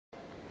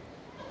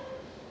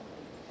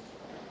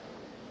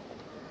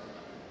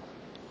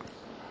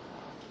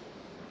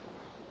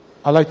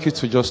I'd like you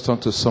to just turn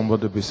to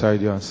somebody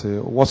beside you and say,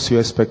 what's your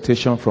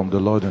expectation from the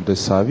Lord in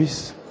this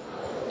service?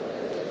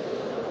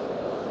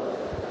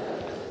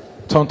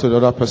 Turn to the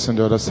other person on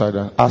the other side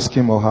and ask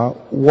him or her,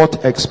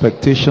 what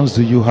expectations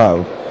do you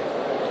have?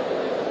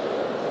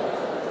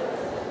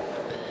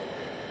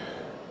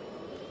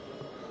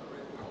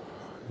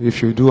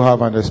 If you do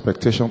have an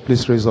expectation,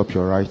 please raise up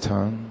your right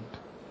hand.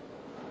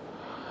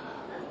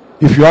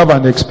 If you have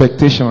an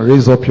expectation,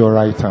 raise up your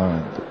right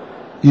hand.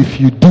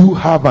 If you do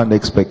have an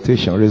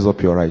expectation, raise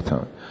up your right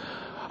hand.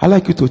 I'd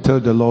like you to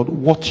tell the Lord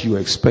what you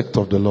expect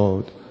of the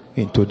Lord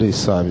in today's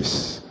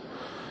service.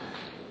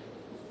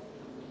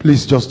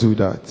 Please just do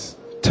that.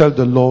 Tell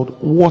the Lord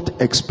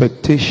what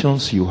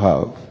expectations you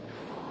have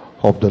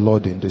of the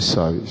Lord in this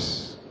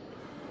service.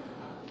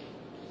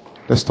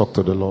 Let's talk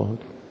to the Lord.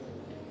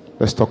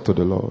 Let's talk to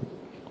the Lord.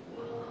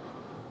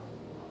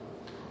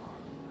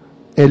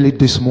 Early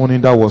this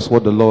morning, that was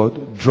what the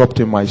Lord dropped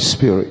in my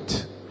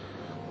spirit.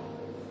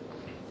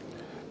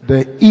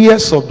 The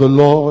ears of the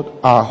Lord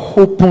are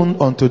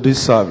open unto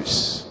this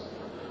service.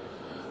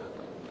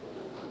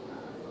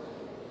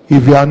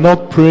 If you are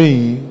not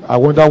praying, I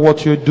wonder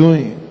what you're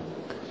doing.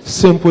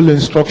 Simple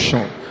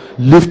instruction.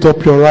 Lift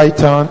up your right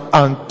hand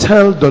and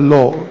tell the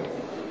Lord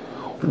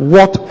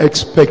what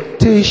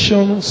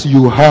expectations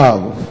you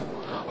have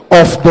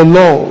of the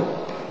Lord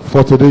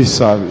for today's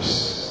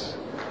service.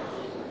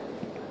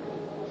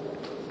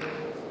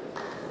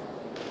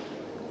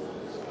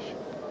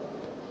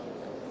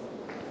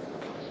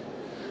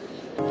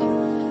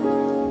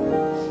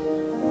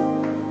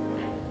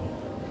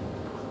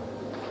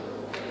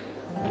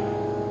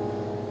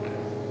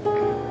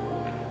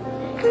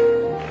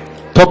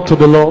 Talk to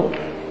the Lord.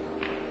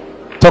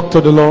 Talk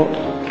to the Lord.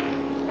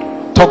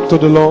 Talk to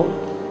the Lord.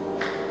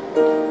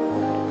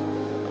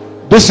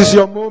 This is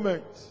your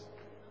moment.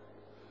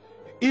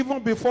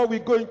 Even before we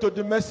go into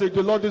the message,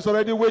 the Lord is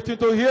already waiting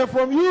to hear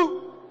from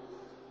you.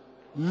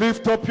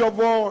 Lift up your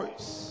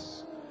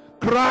voice.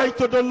 Cry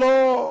to the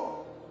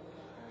Lord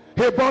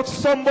about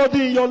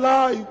somebody in your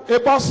life,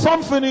 about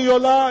something in your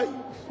life.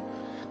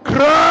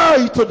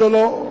 Cry to the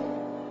Lord.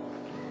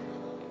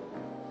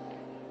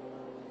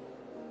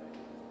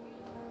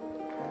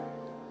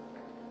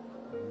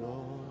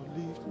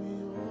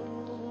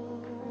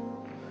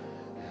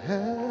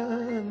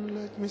 And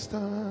let me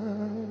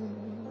stand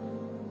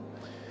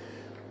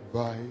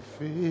by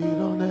faith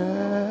on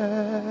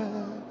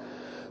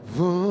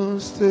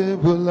heaven's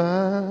stable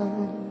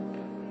land,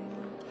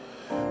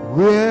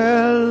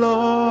 where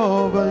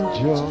love and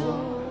joy,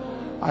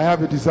 I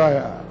have a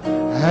desire,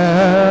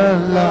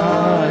 and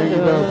like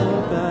the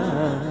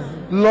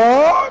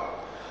Lord,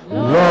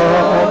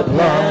 Lord,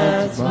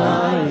 plant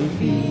my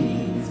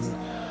feet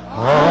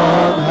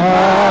on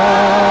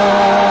high.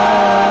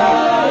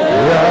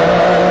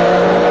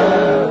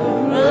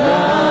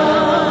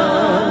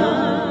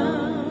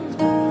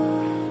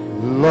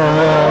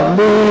 Lord,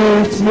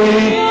 lift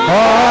me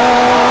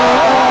up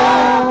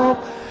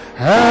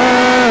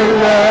and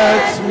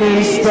let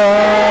me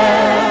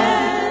stand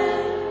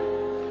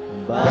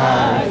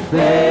by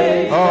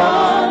faith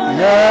on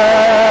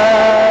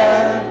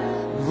heaven's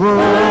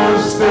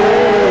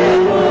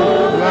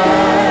stable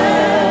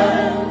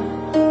land,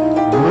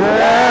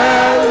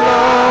 where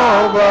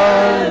love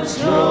and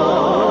joy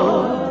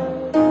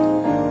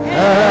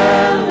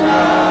and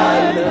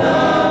light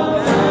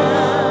love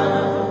found.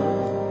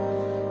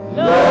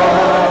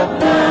 Lord,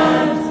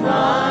 plant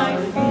my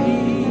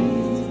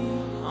feet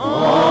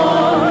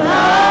on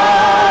higher.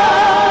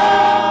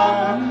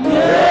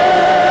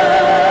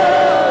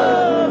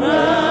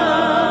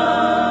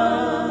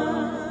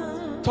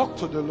 Talk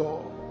to the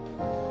Lord.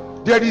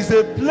 There is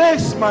a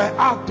place my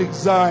heart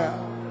desire.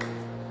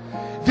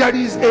 There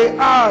is a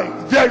eye.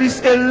 There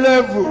is a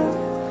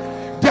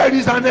level. There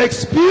is an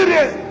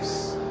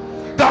experience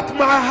that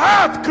my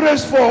heart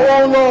craves for.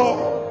 Oh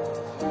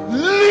Lord,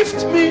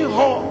 lift me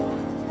up.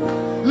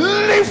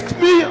 Lift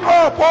me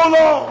up, oh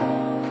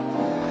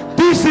Lord.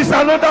 This is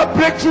another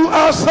breakthrough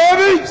hour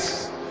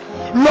service.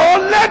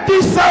 Lord, let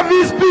this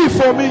service be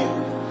for me.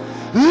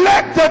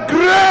 Let the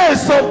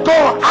grace of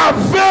God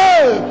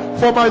avail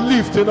for my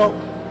lifting up.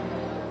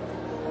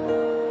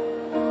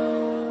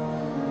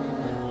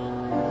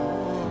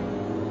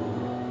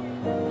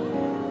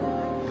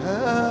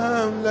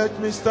 And let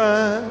me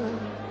stand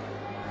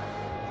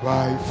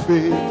by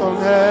faith on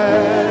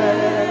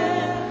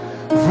heaven's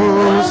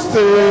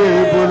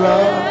stable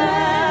land.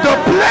 The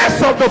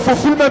place of the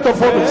fulfillment of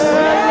promise.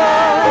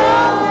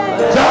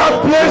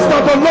 That place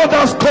that the Lord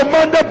has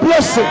commanded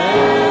blessing.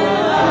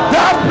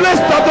 That place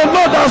that the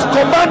Lord has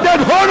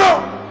commanded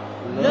honor.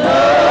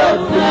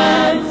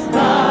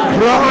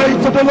 Cry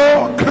to the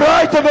Lord.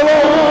 Cry to the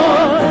Lord.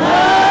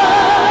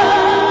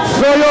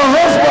 For your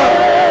husband,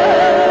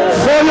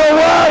 for your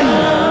wife,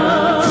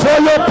 for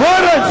your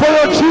parents, for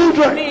your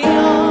children,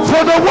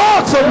 for the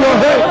works of your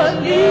head.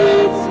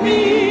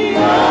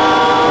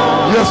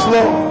 Yes,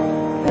 Lord.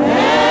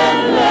 And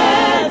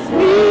let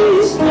me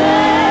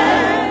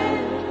stand.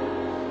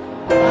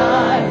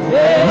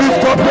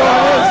 Lift up your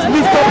hands,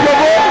 lift up your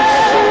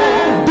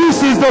voice. This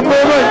is the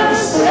moment.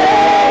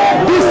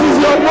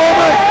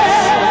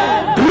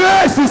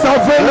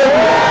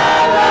 available.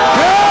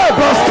 Help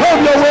has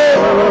come your way.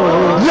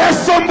 Let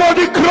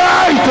somebody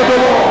cry to the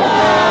Lord.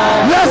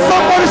 Let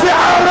somebody say,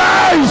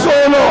 arise, O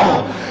Lord.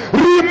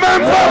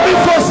 Remember me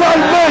for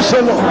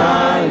salvation, Lord.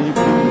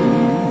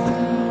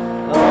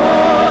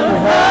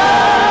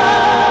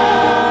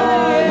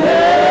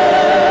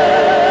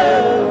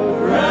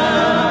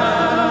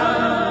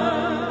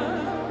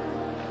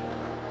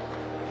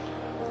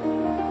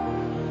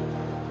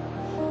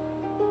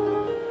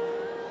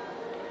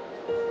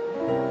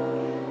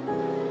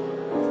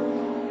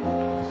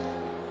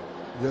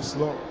 Yes,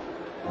 Lord.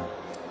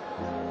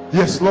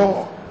 Yes,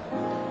 Lord.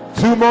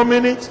 2 more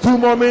minutes. 2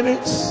 more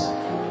minutes.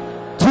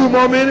 2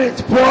 more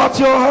minutes. Pour out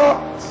your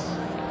heart.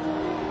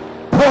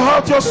 Pour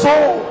out your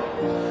soul.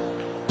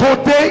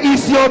 Today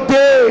is your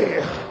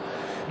day.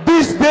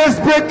 This day's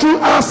breakthrough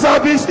our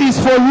service is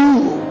for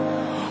you.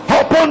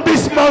 Upon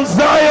this Mount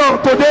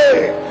Zion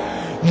today,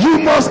 you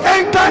must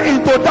enter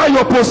into that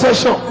your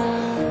possession.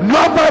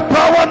 Not by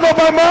power, not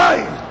by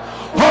might.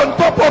 On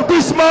top of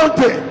this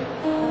mountain.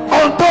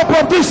 On top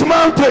of this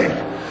mountain.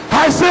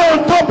 I say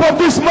on top of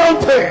this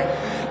mountain.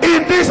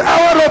 In this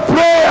hour of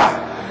prayer.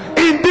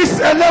 In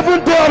this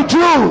 11th day of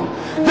June.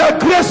 The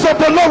grace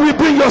of the Lord will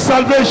bring your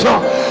salvation.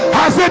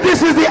 I said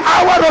this is the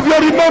hour of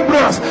your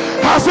remembrance.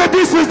 I said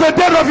this is the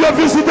day of your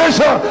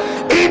visitation.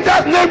 In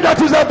that name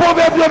that is above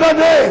every other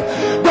name,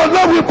 the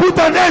Lord will put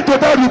an end to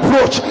that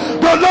reproach.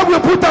 The Lord will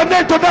put an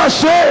end to that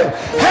shame.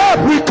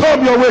 Help will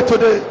come your way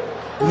today.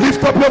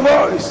 Lift up your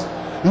voice.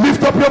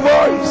 Lift up your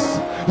voice.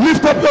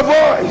 Lift up your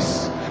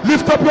voice.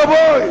 Lift up your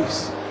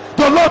voice.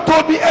 The Lord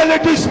told me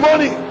early this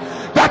morning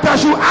that I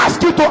should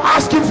ask you to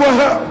ask him for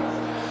help.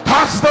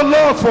 Ask the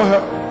Lord for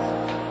help.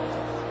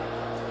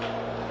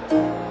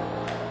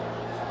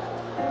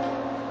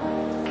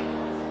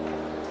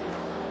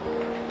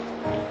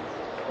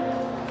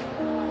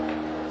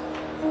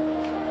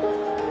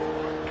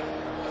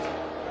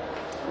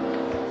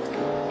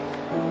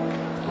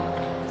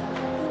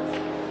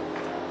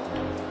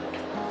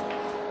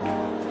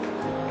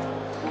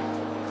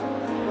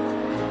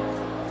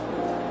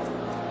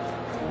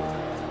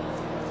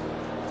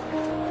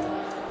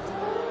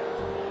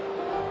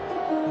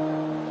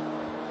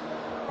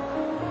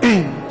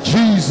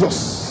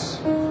 Jesus'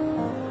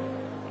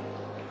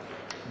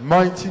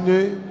 mighty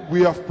name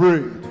we have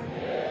prayed.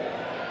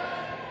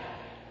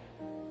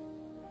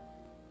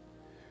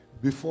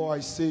 Before I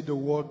say the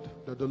word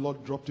that the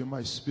Lord dropped in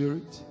my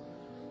spirit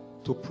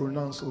to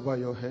pronounce over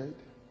your head,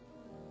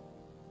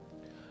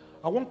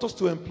 I want us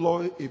to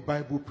employ a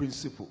Bible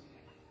principle.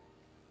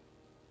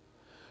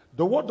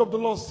 The word of the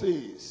Lord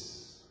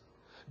says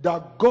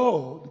that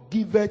God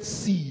giveth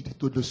seed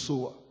to the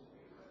sower.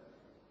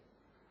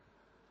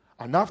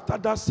 And after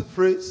that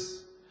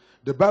phrase,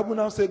 the Bible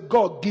now says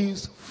God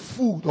gives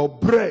food or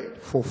bread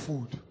for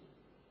food.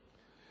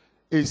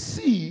 A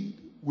seed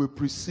will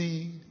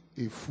precede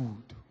a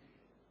food.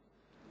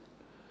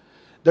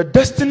 The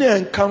Destiny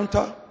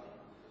Encounter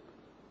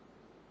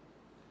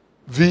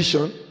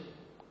vision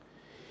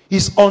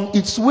is on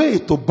its way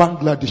to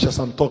Bangladesh as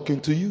I'm talking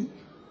to you.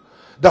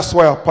 That's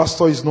why our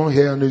pastor is not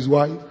here and his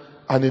wife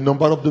and a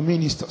number of the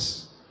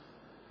ministers.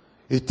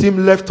 A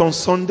team left on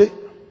Sunday.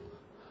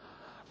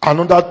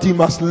 Another team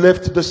has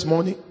left this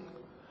morning.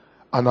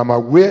 And I'm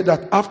aware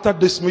that after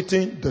this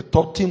meeting, the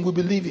third team will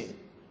be leaving.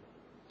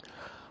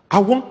 I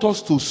want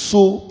us to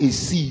sow a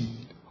seed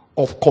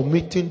of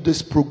committing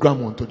this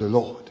program unto the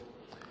Lord.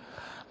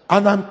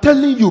 And I'm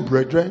telling you,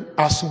 brethren,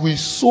 as we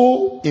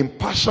sow in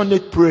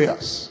passionate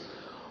prayers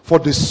for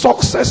the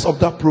success of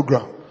that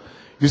program,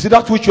 you see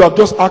that which you have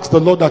just asked the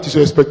Lord, that is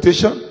your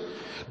expectation,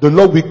 the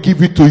Lord will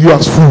give it to you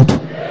as food.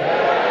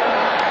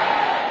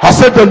 I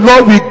said the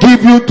Lord will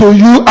give you to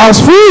you as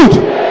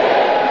food.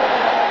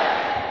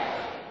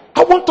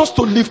 I want us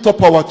to lift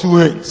up our 2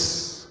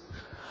 hands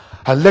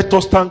and let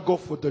us thank God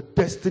for the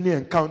Destiny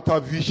Encounter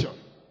vision.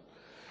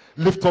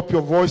 Lift up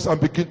your voice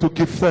and begin to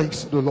give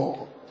thanks to the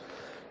Lord.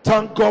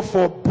 Thank God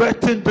for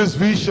birthing this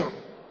vision.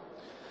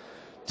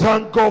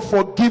 Thank God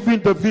for giving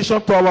the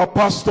vision to our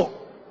pastor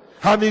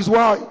and his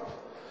wife,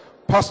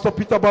 Pastor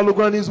Peter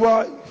Balogun and his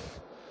wife.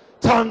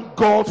 Thank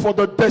God for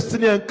the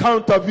Destiny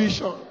Encounter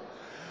vision.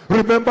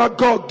 Remember,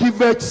 God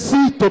giveth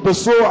seed to the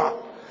sower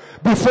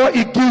before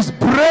he gives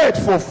bread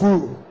for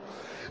food.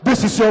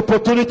 This is your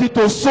opportunity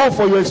to sow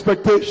for your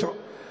expectation.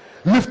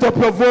 Lift up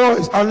your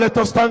voice and let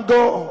us thank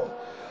God.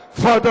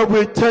 Father,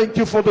 we thank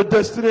you for the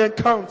Destiny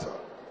Encounter.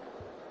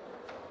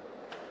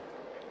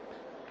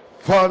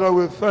 Father,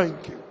 we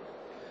thank you.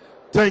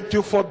 Thank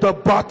you for the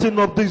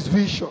birthing of this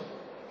vision.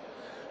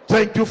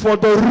 Thank you for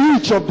the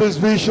reach of this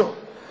vision.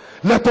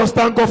 Let us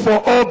thank God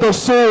for all the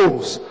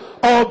souls,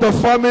 all the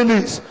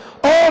families,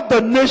 all the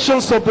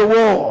nations of the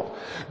world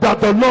that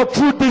the Lord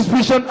through this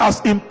vision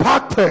has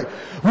impacted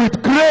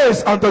with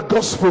grace and the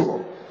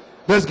gospel.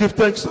 Let's give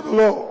thanks to the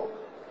Lord.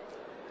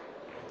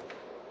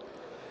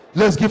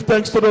 Let's give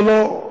thanks to the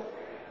Lord.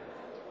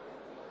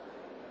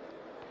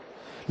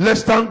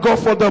 Let's thank God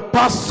for the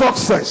past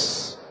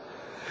success.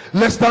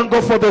 Let's thank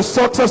God for the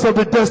success of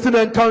the Destiny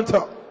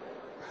Encounter.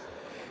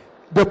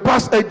 the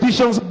past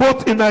editions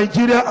both in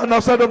Nigeria and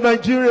outside of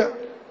Nigeria.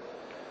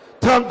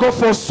 Thank God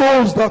for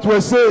souls that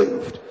were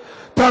saved.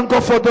 Thank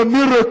God for the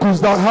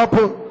miracles that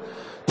happened.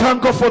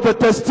 Thank God for the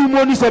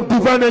testimonies of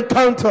divine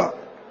encounter.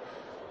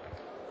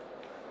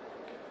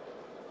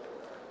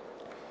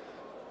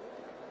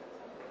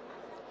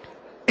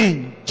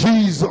 In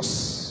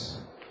Jesus'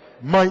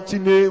 mighty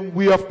name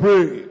we have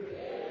prayed.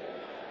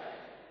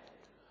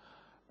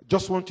 I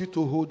just want you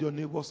to hold your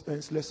neighbor's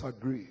hands. Let's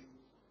agree.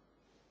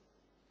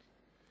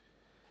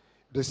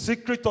 The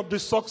secret of the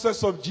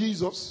success of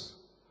Jesus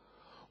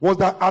was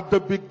that at the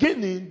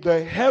beginning,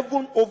 the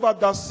heaven over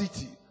that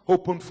city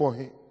opened for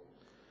him.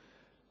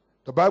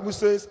 The Bible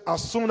says,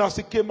 as soon as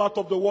he came out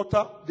of the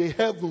water, the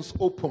heavens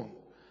opened.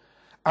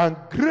 And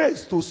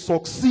grace to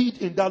succeed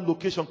in that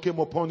location came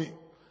upon him.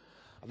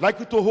 I'd like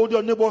you to hold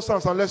your neighbor's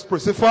hands and let's pray.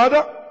 Say,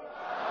 Father.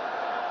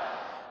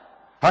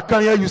 I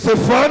can hear you say,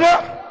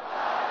 Father.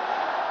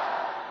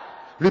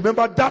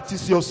 Remember, that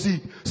is your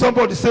seed.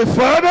 Somebody say,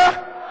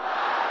 Father.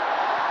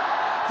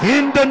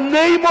 In the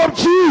name of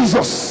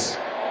Jesus,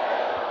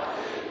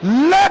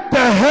 let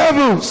the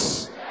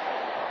heavens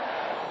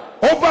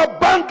over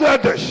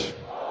Bangladesh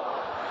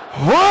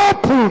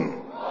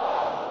open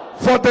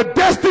for the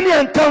destiny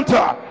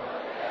encounter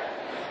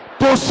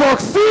to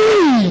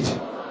succeed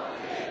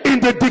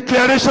in the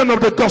declaration of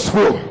the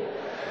gospel.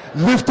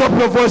 Lift up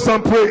your voice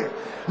and pray.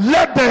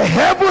 Let the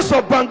heavens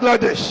of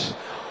Bangladesh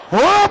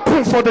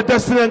open for the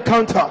destiny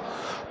encounter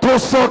to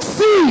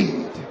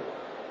succeed.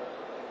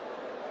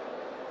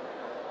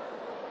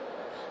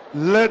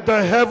 Let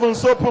the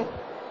heavens open.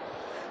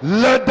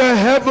 Let the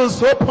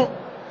heavens open.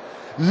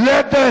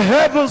 Let the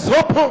heavens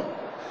open.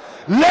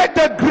 Let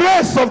the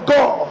grace of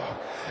God,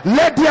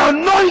 let the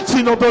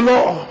anointing of the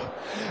Lord,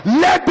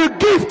 let the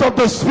gift of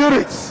the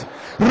Spirit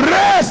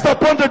rest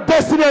upon the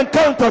destiny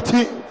encounter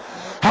team,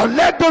 and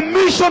let the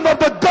mission of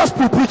the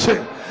gospel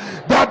preaching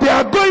that they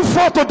are going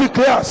forth to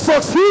declare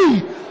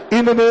succeed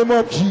in the name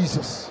of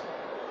Jesus.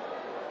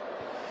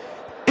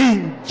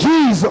 In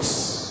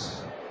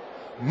Jesus'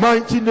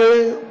 mighty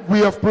name we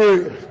have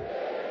prayed.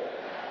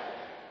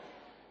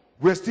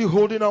 We're still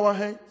holding our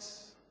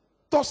hands.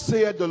 Thus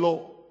saith the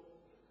Lord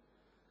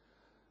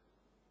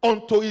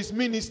unto his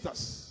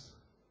ministers,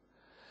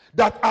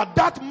 that at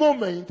that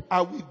moment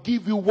I will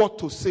give you what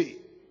to say.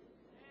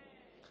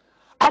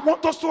 I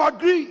want us to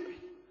agree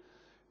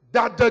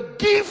that the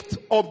gift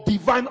of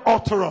divine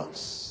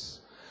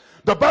utterance,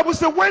 the Bible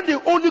says when the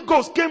Holy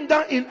Ghost came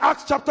down in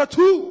Acts chapter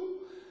 2,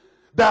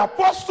 the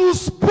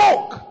apostles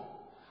spoke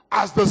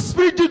as the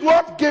Spirit did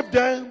what? Gave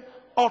them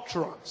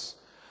utterance.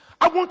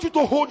 I want you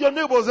to hold your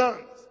neighbor's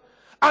hands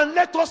and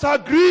let us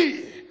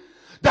agree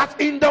that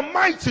in the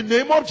mighty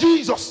name of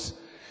Jesus,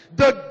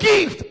 the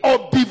gift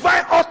of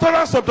divine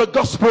utterance of the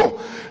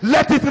gospel,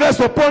 let it rest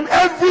upon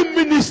every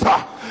minister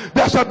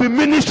that shall be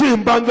ministering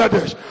in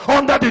Bangladesh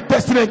under the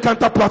Destiny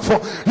Encounter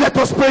platform. Let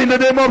us pray in the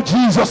name of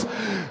Jesus.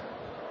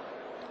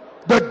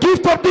 The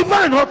gift of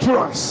divine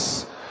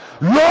utterance.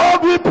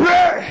 Lord, we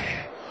pray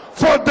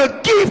for the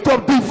gift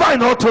of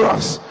divine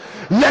utterance.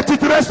 Let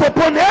it rest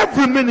upon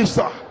every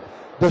minister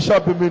that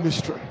shall be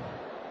ministering.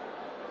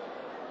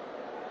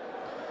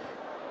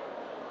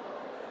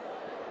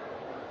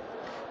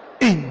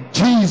 In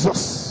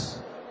Jesus'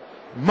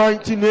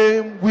 mighty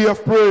name we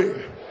have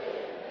prayed.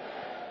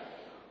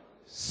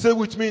 Say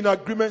with me in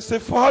agreement. Say,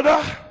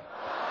 Father,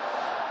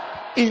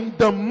 in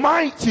the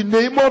mighty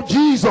name of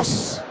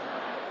Jesus,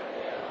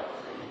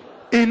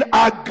 in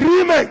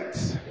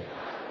agreement,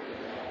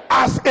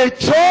 as a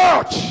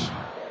church,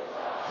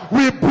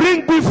 we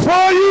bring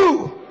before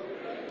you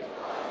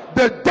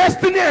the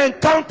Destiny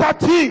Encounter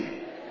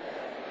team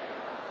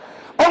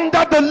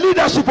under the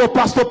leadership of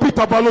Pastor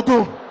Peter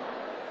Balogun.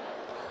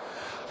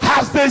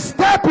 As they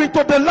step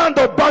into the land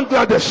of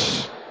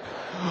Bangladesh,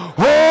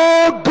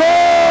 oh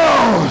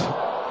God,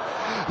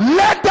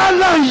 let that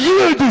land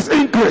yield its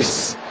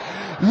increase.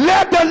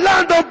 Let the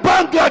land of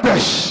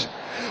Bangladesh,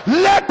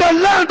 let the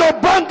land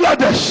of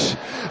Bangladesh,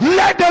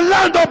 let the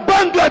land of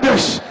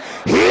Bangladesh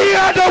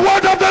hear the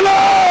word of the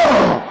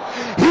Lord.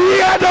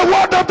 Hear the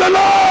word of the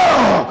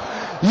Lord.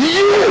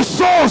 Yield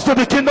souls to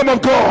the kingdom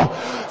of God.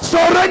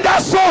 Surrender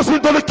souls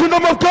into the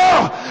kingdom of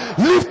God.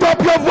 Lift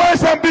up your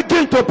voice and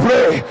begin to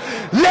pray.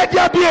 Let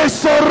there be a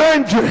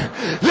surrender.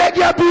 Let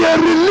there be a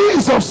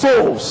release of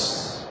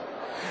souls.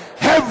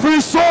 Every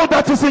soul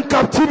that is in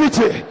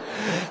captivity,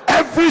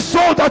 every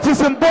soul that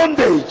is in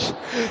bondage,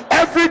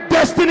 every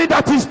destiny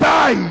that is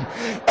dying,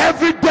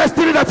 every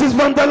destiny that is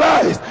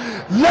vandalized,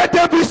 let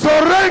them be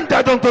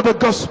surrendered unto the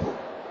gospel.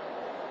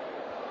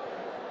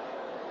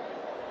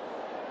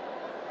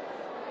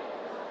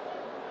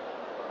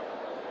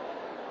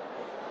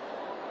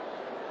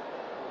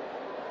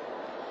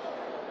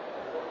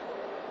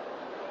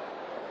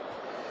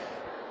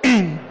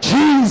 In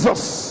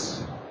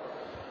Jesus'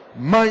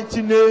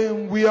 mighty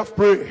name we have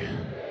prayed.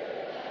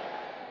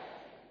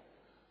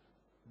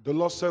 The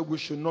Lord said we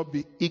should not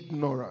be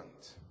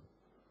ignorant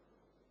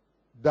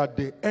that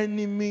the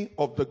enemy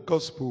of the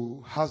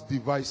gospel has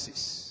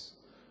devices.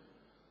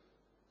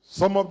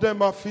 Some of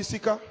them are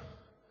physical,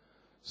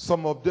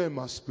 Some of them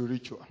are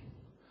spiritual.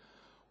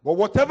 But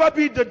whatever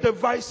be the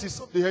devices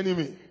of the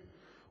enemy,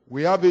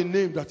 we have a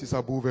name that is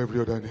above every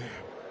other name.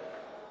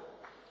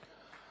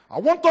 I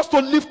want us to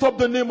lift up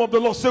the name of the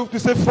Lord.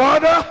 Say,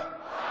 Father,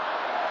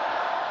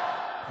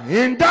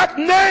 in that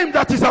name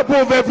that is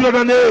above every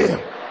other name,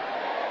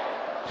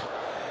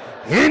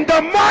 in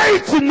the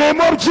mighty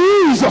name of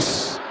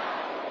Jesus,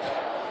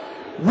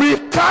 we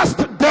cast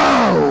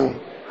down,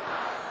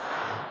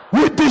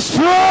 we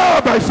destroy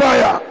by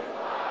fire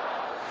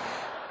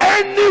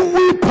any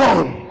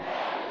weapon,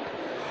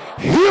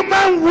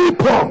 human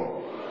weapon,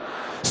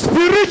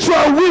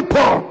 spiritual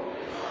weapon,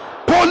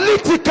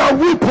 political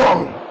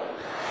weapon,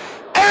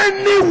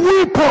 any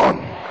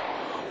weapon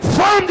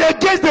formed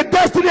against the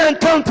destiny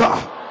encounter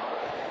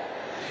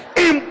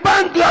in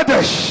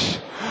Bangladesh.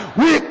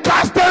 We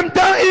cast them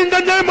down in the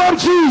name of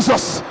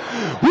Jesus.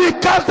 We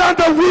cast down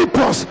the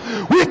weapons.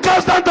 We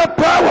cast down the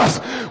powers.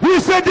 We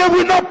say they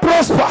will not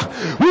prosper.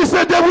 We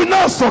say they will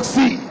not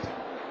succeed.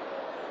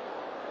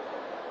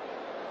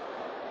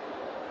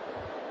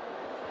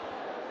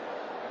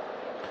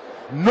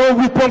 No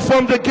weapon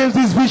formed against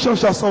this vision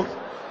shall succeed.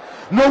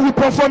 No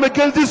weapon formed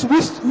against this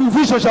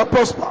vision shall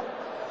prosper.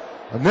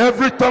 And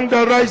every tongue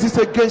that rises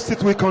against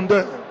it we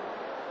condemn.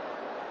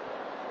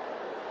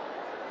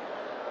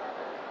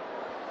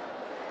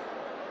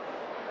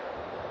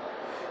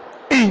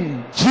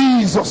 In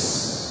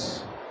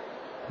Jesus'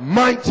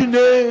 mighty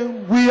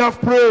name we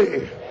have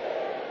prayed.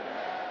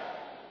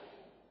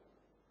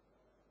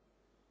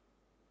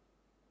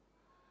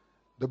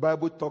 The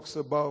Bible talks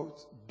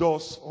about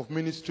doors of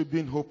ministry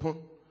being open,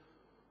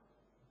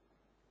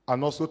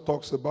 and also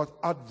talks about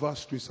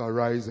adversaries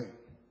arising.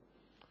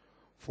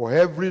 For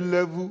every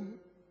level,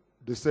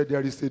 they said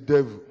there is a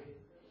devil.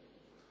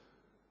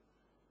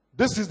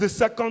 This is the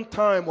second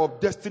time of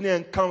destiny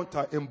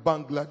encounter in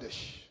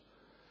Bangladesh.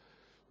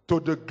 To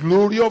the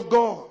glory of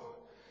God,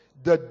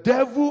 the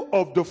devil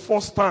of the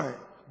first time,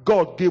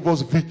 God gave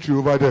us victory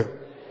over them.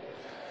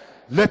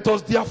 Let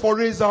us therefore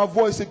raise our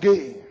voice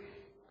again,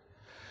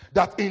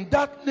 that in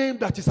that name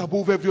that is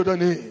above every other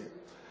name,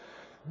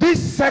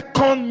 this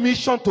second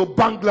mission to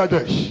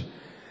Bangladesh,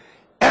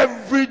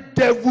 every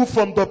devil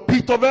from the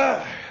pit of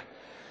hell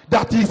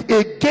that is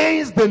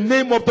against the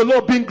name of the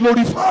Lord being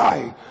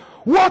glorified,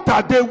 what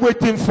are they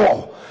waiting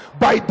for?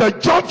 By the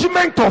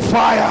judgment of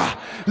fire,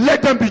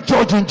 let them be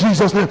judged in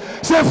Jesus' name.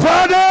 Say,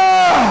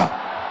 Father.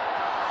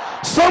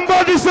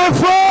 Somebody say,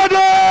 Father.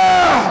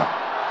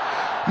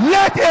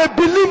 Let a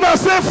believer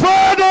say,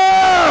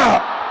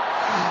 Father.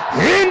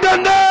 In the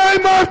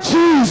name of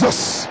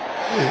Jesus.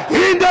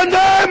 In the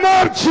name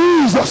of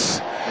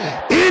Jesus.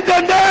 In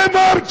the name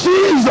of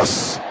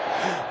Jesus.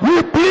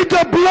 We plead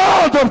the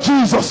blood of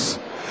Jesus.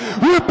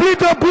 We plead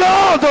the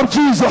blood of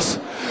Jesus.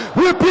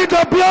 We plead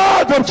the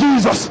blood of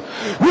Jesus.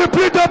 We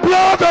plead the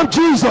blood of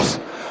Jesus.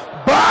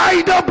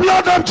 By the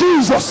blood of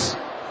Jesus,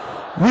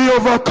 we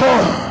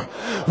overcome.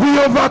 We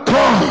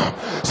overcome.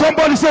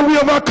 Somebody say, we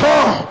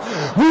overcome.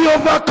 We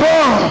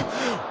overcome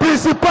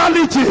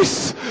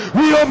principalities.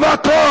 We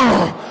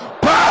overcome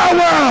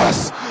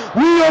powers.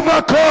 We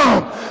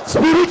overcome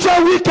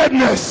spiritual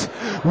wickedness.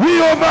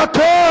 We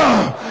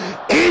overcome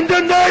in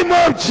the name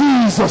of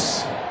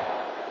Jesus.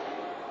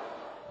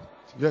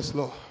 Yes,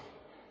 Lord.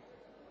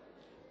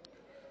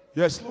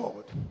 Yes,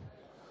 Lord.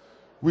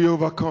 We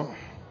overcome.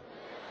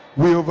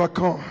 We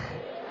overcome.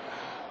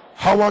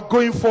 Our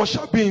going forth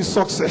shall be in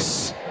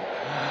success.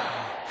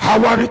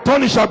 Our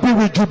return shall be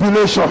with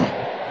jubilation.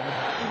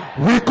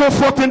 We go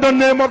forth in the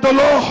name of the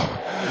Lord.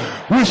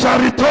 We shall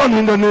return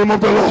in the name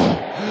of the Lord.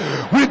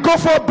 We go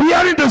forth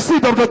bearing the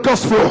seed of the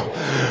gospel.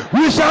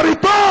 We shall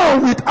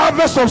return with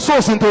harvest of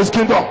souls into his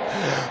kingdom.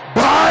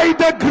 By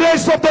the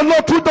grace of the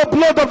Lord, through the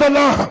blood of the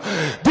Lamb,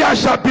 there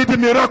shall be the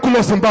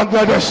miraculous in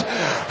Bangladesh.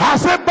 I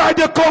said, by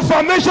the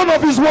confirmation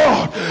of his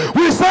word,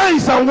 with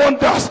signs and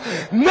wonders,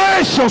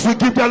 nations will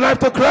give their life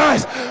to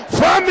Christ.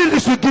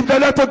 Families will give their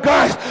life to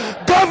Christ.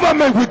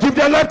 Government will give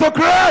their life to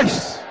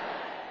Christ.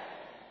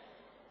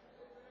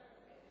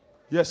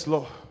 Yes,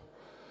 Lord.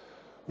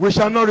 We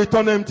shall not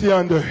return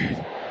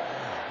empty-handed.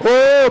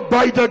 Oh,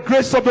 by the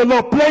grace of the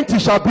Lord, plenty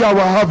shall be our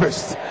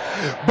harvest.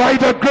 By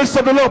the grace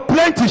of the Lord,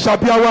 plenty shall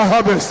be our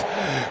harvest.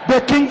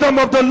 The kingdom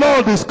of the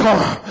Lord is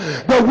come.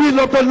 The will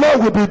of the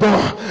Lord will be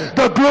done.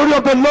 The glory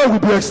of the Lord will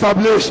be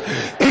established.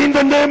 In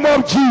the name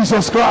of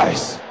Jesus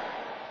Christ.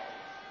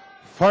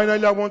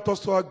 Finally, I want us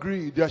to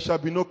agree there shall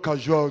be no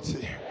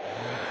casualty.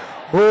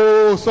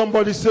 Oh,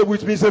 somebody say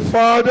with me, say,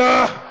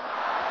 Father,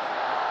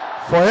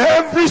 for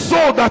every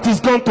soul that is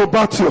gone to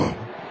battle,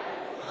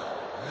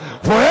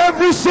 for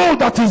every soul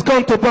that is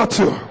gone to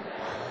battle,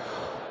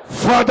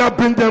 Father,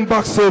 bring them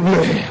back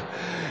safely.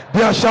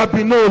 There shall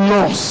be no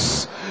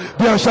loss.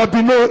 There shall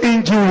be no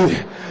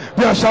injury.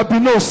 There shall be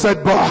no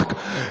setback.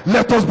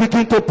 Let us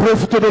begin to pray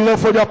to the Lord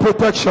for their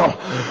protection.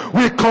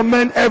 We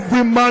commend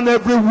every man,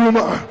 every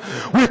woman.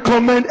 We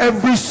commend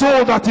every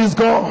soul that is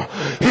gone,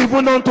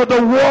 even unto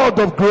the word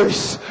of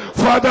grace.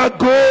 Father,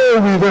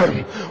 go with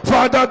them.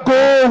 Father,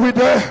 go with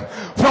them.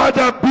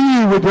 Father,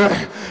 be with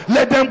them.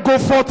 Let them go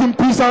forth in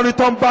peace and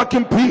return back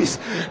in peace.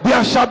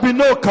 There shall be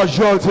no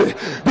casualty.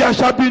 There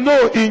shall be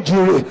no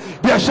injury.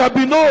 There shall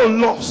be no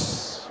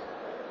loss.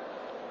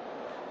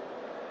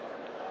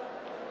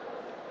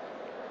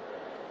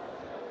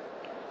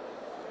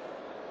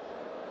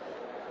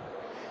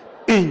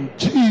 In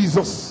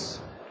Jesus'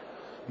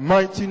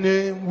 mighty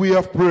name we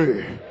have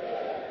prayed.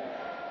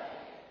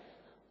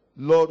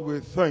 Lord, we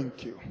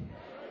thank you.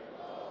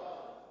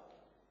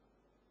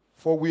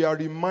 For we are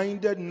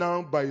reminded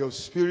now by your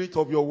Spirit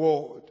of your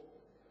word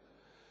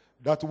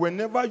that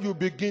whenever you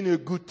begin a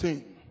good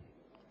thing,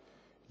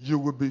 you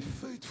will be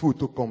faithful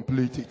to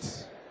complete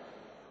it.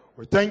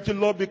 We thank you,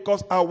 Lord,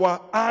 because our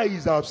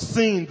eyes have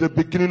seen the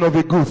beginning of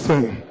a good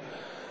thing.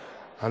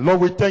 And Lord,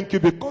 we thank you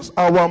because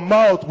our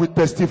mouth will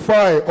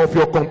testify of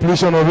your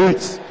completion of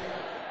it.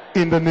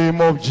 In the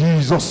name of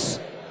Jesus.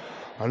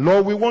 And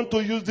Lord, we want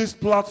to use this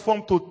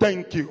platform to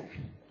thank you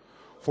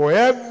for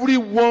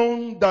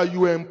everyone that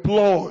you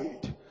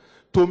employed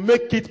to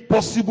make it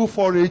possible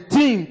for a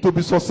team to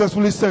be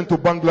successfully sent to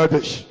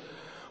Bangladesh.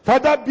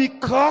 Father,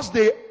 because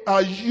they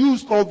are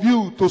used of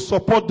you to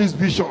support this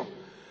vision,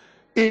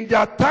 in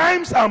their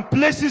times and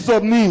places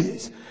of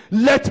needs,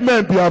 let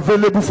men be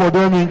available for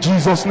them in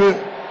Jesus'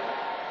 name.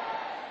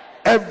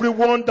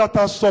 Everyone that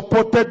has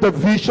supported the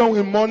vision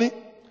with money,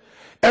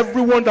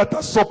 everyone that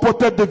has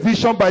supported the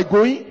vision by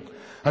going,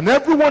 and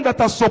everyone that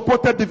has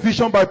supported the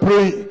vision by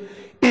praying,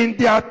 in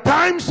their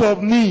times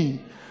of need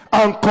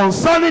and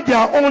concerning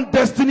their own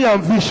destiny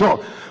and vision,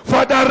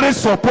 Father, raise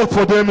support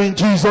for them in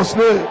Jesus'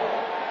 name.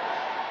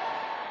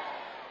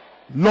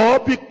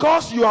 Lord,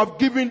 because you have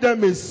given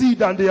them a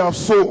seed and they have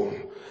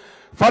sown,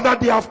 Father,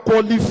 they have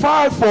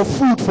qualified for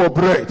food, for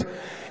bread.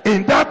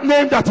 In that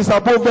name that is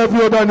above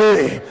every other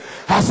name,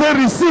 I say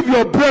receive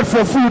your bread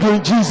for food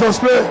in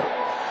Jesus' name.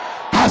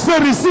 I say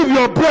receive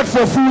your bread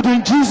for food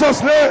in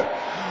Jesus' name.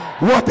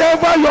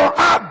 Whatever your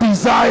heart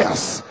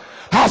desires,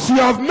 as you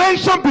have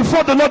mentioned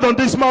before the Lord on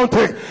this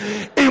mountain,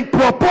 in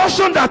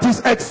proportion that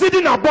is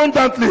exceeding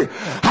abundantly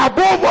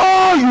above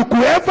all you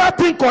could ever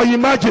think or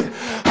imagine,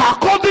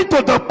 according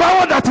to the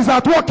power that is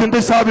at work in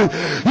this service,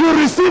 you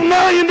receive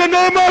now in the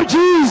name of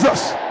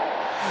Jesus.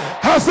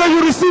 I say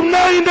you receive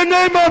now in the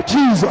name of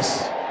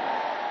Jesus.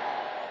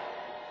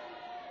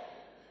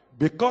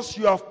 Because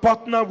you have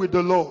partnered with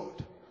the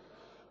Lord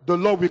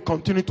will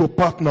continue to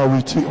partner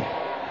with you.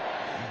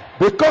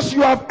 Because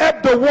you have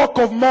helped the work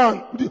of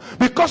man,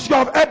 because you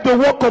have helped the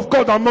work of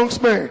God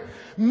amongst men,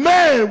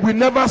 men will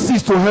never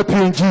cease to help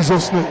you in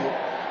Jesus' name.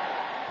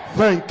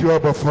 Thank you,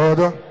 Abba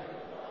Father.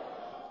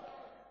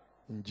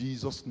 In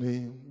Jesus'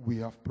 name we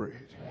have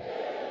prayed.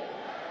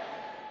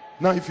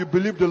 Now, if you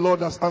believe the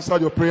Lord has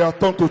answered your prayer,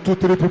 turn to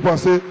 2-3 people and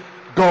say,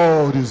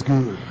 God is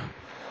good.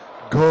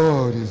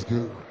 God is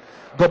good.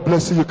 God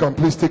bless you. You can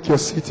please take your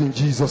seat in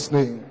Jesus'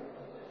 name.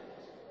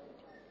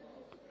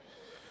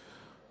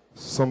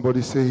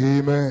 Somebody say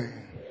amen.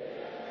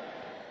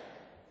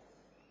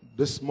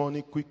 This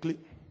morning, quickly,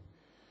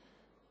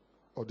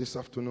 or this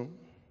afternoon,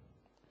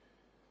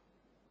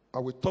 I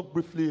will talk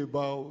briefly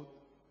about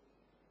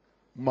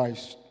my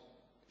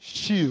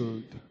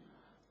shield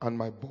and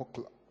my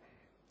buckler.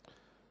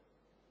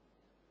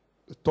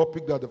 The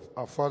topic that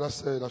our father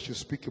said I should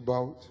speak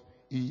about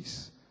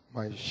is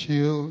my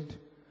shield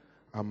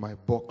and my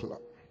buckler.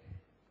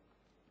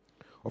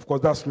 Of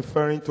course, that's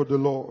referring to the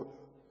Lord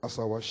as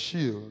our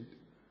shield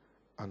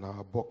and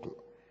our buckler.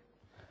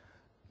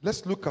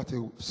 Let's look at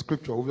a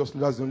scripture.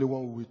 Obviously, that's the only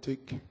one we will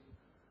take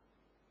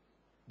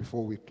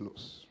before we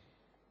close.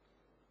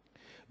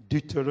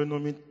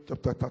 Deuteronomy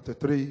chapter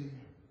 33,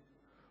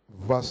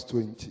 verse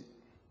 20.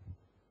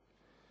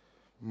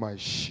 My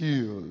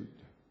shield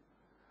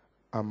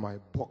and my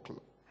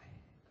buckler.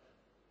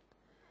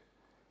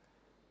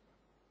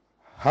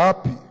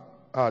 Happy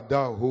art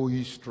thou, O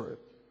Israel.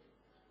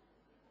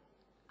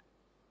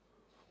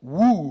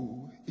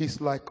 Who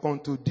is like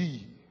unto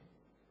thee,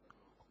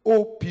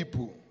 O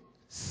people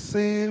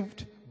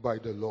saved by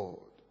the Lord?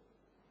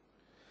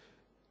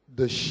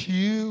 The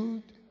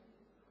shield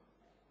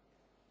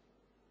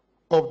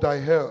of thy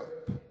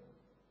help,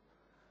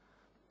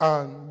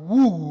 and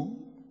who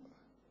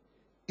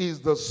is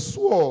the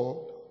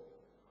sword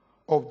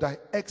of thy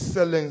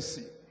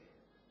excellency,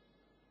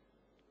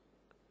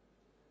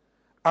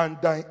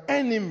 and thy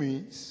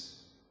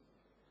enemies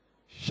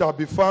shall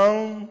be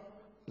found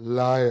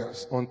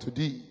liars unto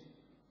thee,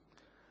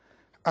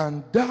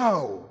 and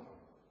thou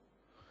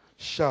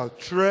shalt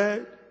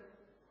tread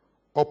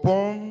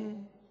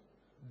upon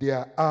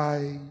their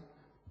high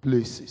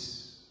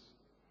places.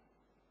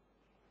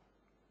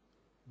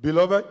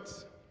 Beloved,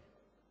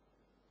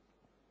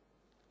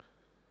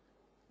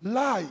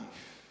 life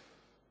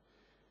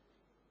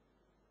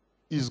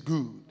is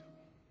good.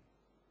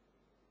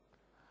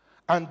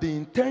 And the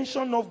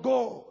intention of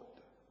God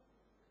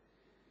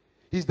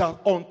is that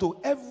unto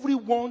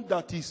everyone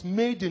that is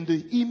made in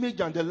the image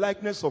and the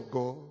likeness of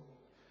God,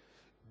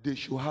 they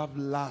should have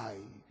life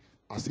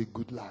as a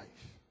good life.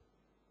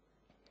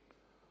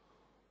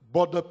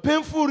 But the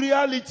painful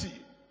reality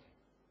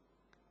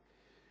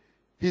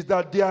is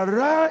that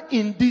there are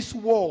in this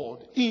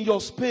world, in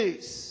your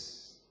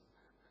space,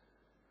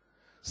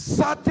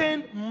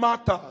 certain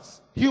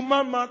matters,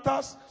 human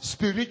matters,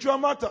 spiritual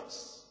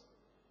matters,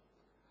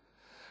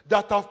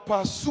 that have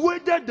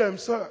persuaded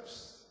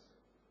themselves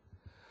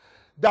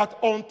that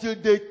until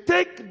they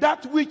take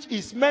that which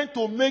is meant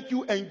to make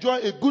you enjoy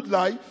a good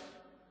life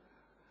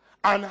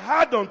and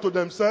add unto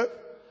themselves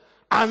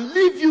and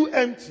leave you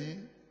empty,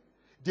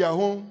 their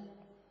home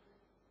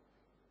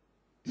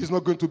is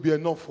not going to be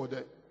enough for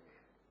them.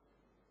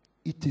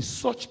 It is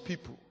such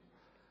people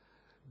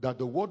that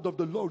the word of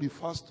the Lord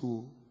refers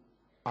to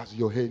as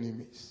your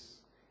enemies.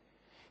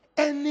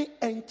 Any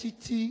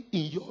entity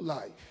in your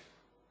life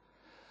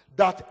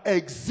that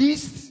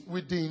exists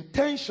with the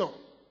intention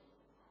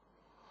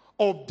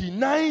of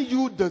denying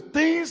you the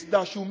things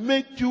that should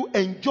make you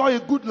enjoy a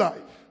good life,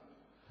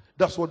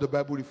 that's what the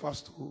Bible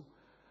refers to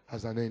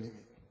as an enemy.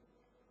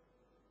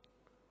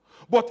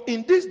 But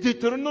in this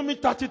Deuteronomy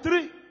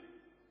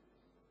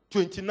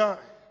 33:29,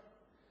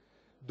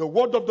 the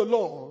word of the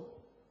Lord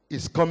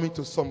is coming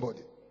to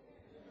somebody.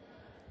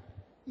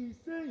 He's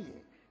saying,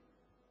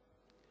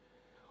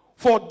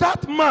 for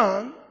that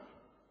man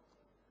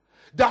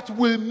that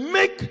will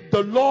make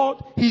the Lord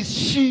his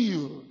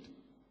shield.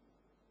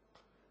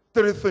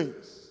 Three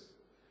things.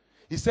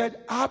 He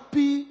said,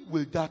 happy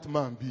will that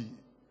man be.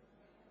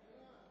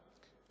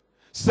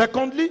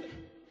 Secondly,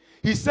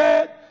 he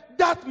said,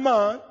 that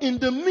man in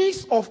the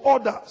midst of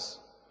others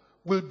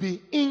will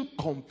be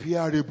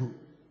incomparable.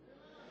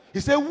 He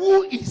said,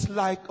 who is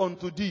like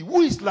unto thee?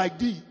 Who is like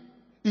thee?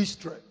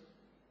 Israel.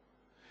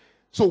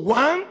 So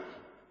one,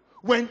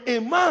 when a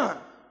man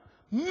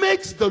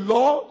makes the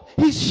Lord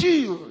his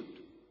shield,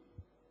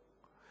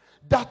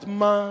 that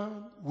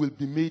man will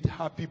be made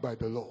happy by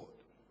the Lord.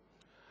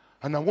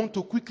 And I want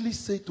to quickly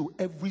say to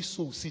every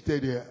soul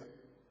seated here,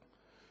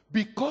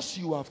 because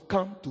you have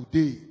come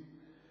today,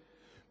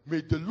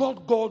 may the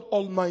Lord God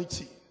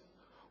Almighty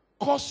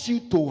cause you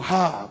to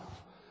have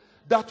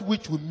that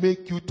which will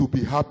make you to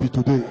be happy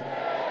today.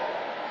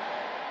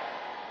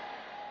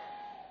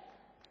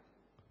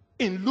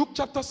 In Luke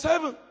chapter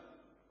 7,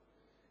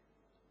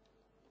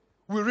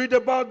 we read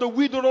about the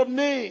widow of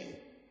Nain.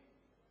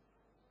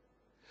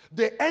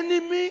 The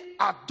enemy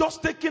had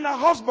just taken her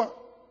husband.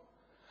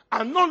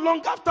 And not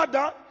long after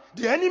that,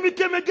 the enemy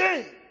came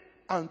again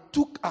and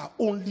took her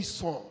only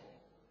son.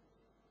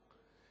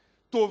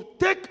 To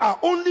take her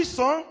only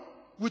son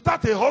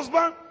without a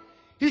husband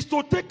is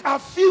to take her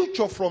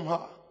future from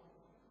her.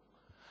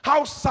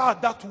 How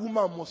sad that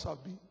woman must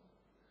have been.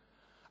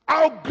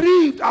 How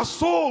grieved her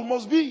soul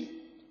must be.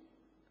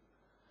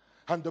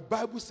 And the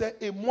Bible said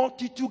a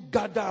multitude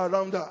gathered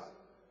around her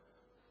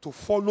to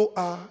follow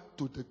her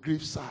to the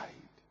graveside.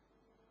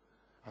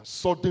 And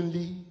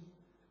suddenly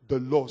the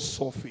Lord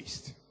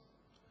surfaced.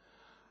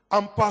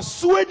 I'm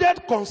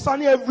persuaded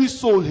concerning every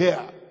soul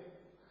here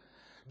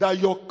that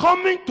you're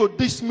coming to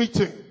this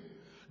meeting,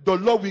 the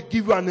Lord will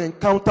give you an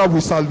encounter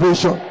with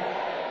salvation.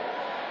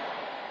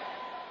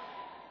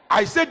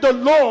 I said the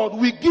Lord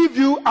will give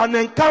you an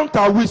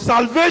encounter with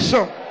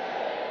salvation.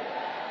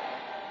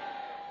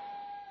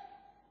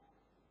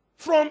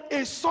 From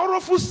a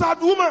sorrowful,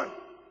 sad woman,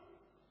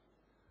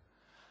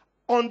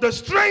 on the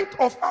strength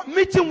of her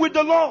meeting with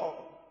the Lord,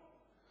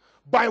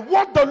 by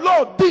what the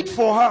Lord did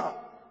for her,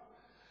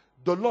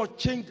 the Lord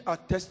changed her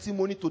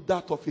testimony to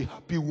that of a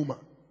happy woman.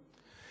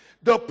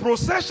 The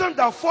procession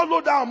that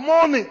followed her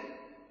mourning,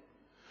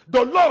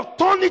 the Lord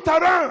turned it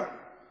around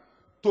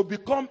to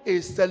become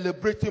a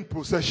celebrating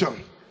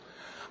procession.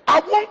 I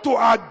want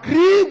to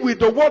agree with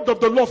the word of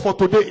the Lord for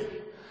today.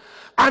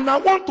 And I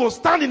want to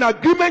stand in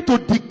agreement to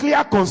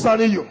declare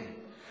concerning you.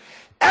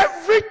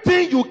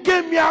 Everything you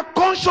came here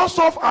conscious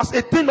of as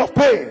a thing of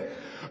pain,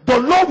 the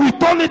Lord will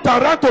turn it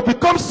around to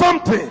become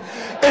something,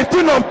 a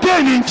thing of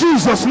gain in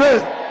Jesus'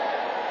 name.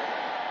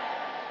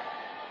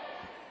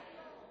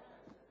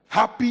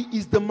 Happy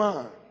is the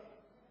man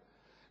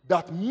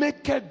that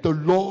maketh the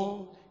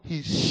Lord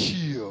his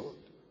shield.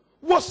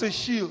 What's a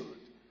shield?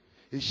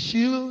 A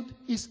shield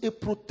is a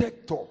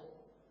protector.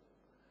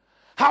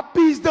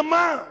 Happy is the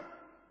man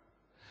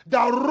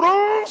that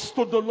runs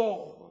to the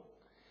Lord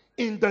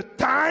in the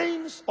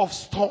times of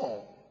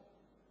storm.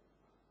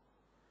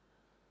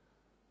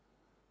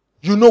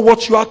 You know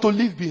what you have to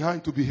leave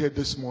behind to be here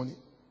this morning.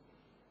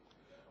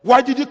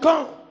 Why did you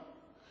come?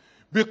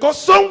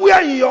 Because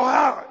somewhere in your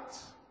heart,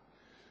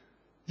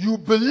 you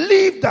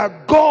believe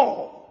that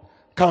God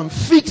can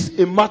fix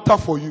a matter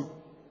for you.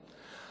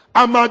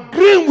 I'm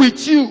agreeing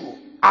with you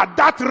at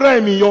that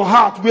realm in your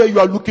heart where you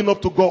are looking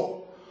up to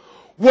God.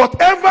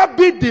 Whatever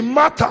be the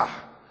matter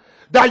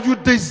that you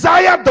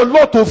desire the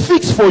Lord to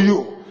fix for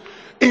you,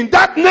 in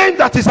that name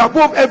that is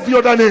above every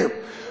other name,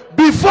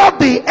 before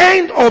the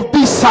end of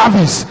this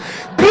service,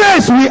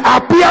 grace will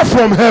appear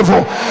from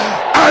heaven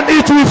and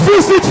it will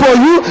fix it for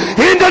you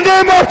in the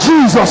name of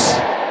Jesus.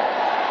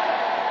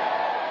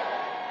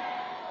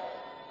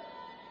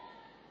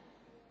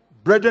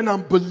 Brethren,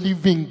 I'm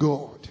believing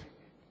God.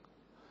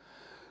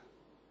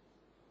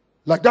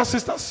 Like that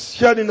sister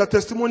shared in the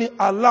testimony,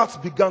 alerts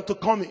began to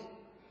come in.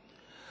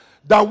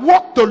 that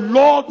what the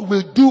Lord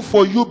will do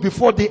for you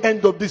before the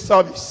end of this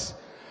service,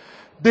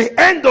 the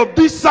end of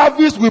this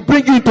service will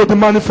bring you into the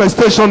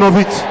manifestation of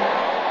it.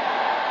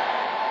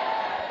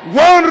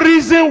 One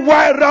reason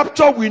why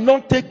rapture will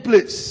not take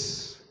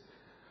place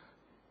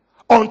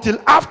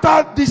until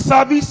after this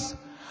service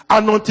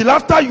and until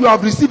after you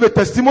have received a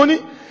testimony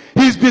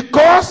is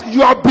because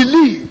you have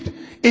believed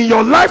in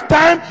your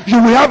lifetime you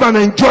will have an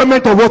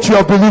enjoyment of what you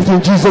have believed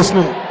in Jesus'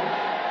 name.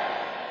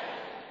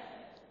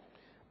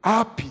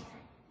 Happy,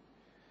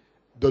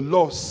 the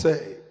Lord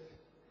said,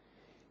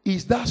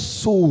 is that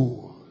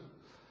soul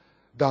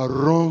that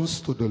runs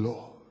to the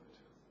Lord.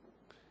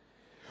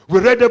 We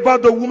read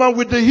about the woman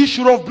with the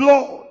issue of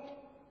blood.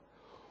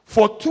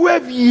 For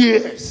 12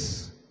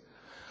 years,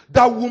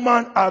 that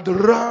woman had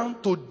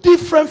run to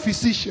different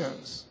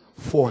physicians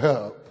for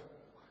help.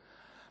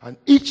 And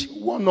each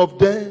one of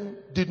them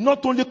did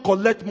not only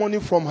collect money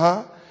from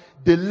her,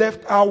 they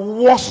left her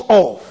worse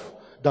off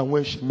than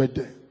when she met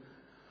them.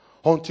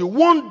 Until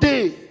one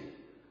day,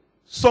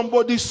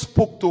 somebody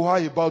spoke to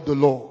her about the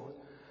Lord.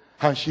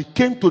 And she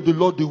came to the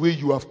Lord the way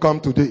you have come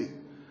today.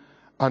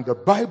 And the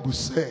Bible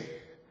says,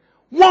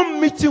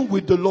 one meeting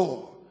with the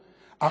Lord,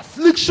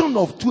 affliction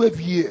of 12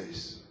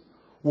 years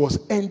was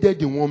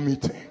ended in one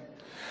meeting.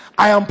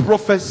 I am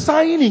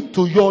prophesying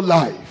into your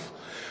life.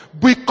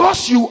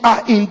 Because you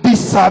are in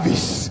this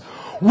service,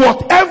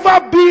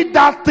 whatever be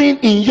that thing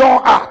in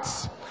your heart,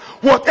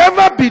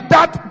 whatever be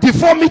that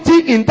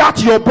deformity in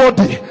that your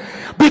body,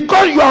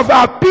 because you have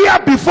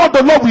appeared before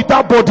the Lord with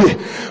that body,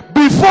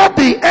 before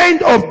the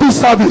end of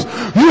this service,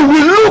 you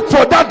will look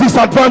for that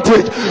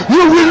disadvantage,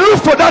 you will look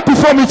for that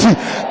deformity,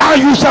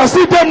 and you shall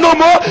see them no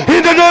more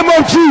in the name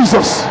of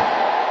Jesus.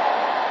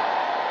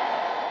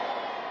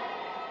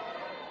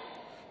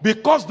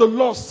 Because the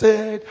Lord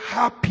said,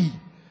 happy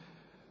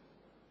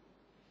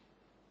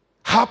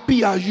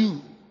are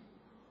you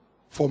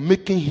for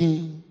making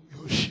him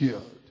your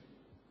shield.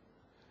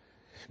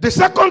 The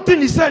second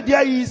thing he said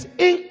there is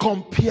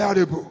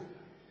incomparable.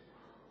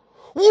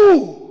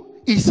 Who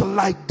is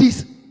like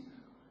this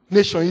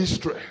nation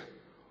Israel,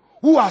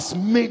 who has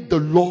made the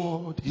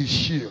Lord his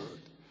shield?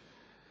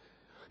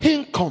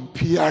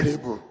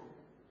 Incomparable.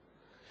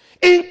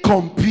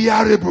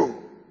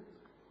 Incomparable.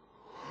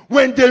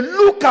 When they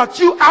look at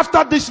you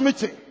after this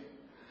meeting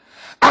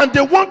and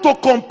they want to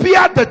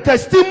compare the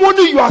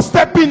testimony you are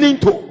stepping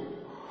into,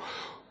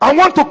 I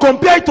want to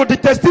compare it to the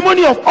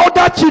testimony of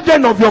other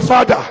children of your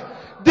father,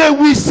 they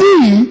will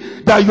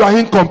see that you are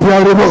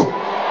incomparable.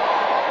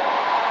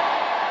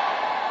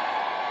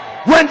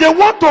 When they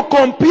want to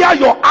compare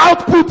your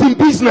output in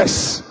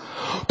business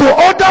to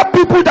other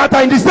people that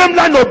are in the same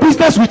line of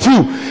business with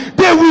you,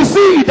 they will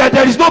see that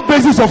there is no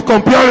basis of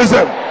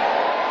comparison.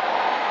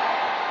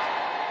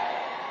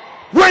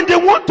 When they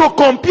want to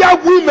compare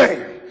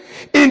women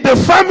in the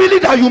family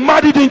that you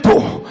married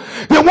into,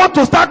 they want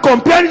to start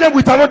comparing them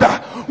with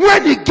another.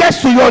 When it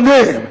gets to your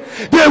name,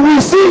 they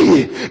will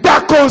see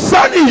that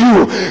concerning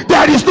you,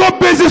 there is no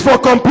basis for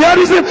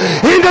comparison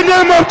in the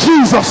name of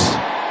Jesus.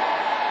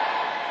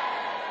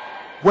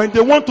 When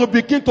they want to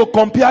begin to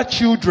compare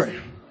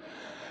children,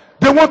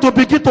 they want to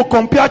begin to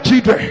compare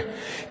children.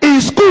 In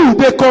school,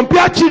 they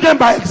compare children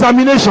by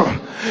examination.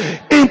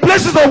 In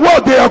places of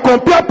work, they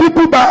compare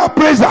people by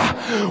appraisal.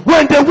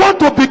 When they want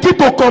to begin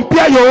to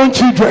compare your own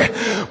children,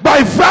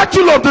 by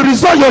virtue of the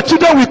result your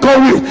children will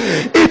come with,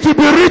 it will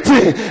be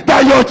written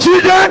that your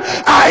children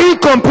are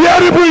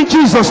incomparable in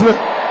Jesus' name.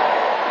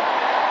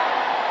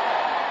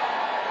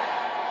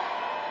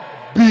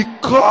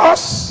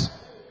 Because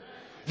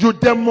you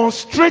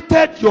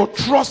demonstrated your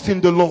trust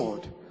in the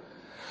Lord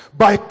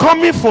by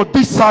coming for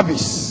this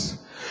service.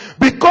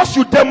 Because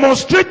you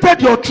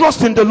demonstrated your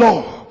trust in the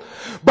Lord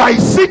by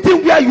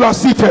sitting where you are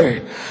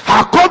seated,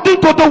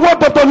 according to the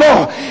word of the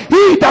Lord,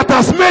 he that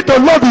has made the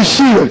Lord his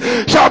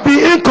shield shall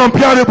be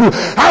incomparable.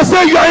 I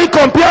say you are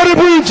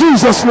incomparable in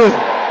Jesus' name.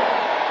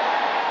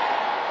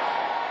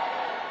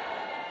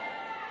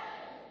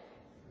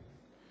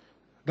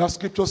 That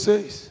scripture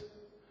says,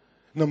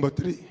 number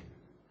 3,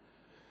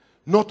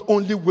 not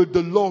only will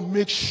the Lord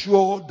make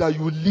sure that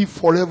you live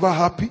forever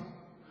happy,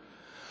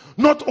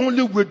 not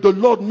only will the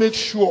Lord make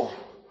sure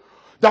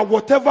that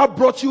whatever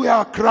brought you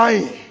here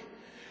crying,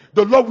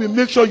 the Lord will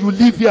make sure you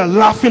live here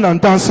laughing and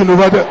dancing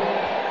over there.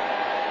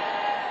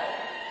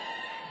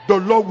 The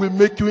Lord will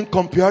make you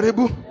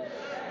incomparable.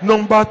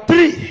 Number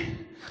 3,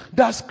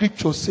 that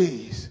scripture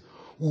says,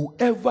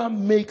 whoever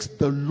makes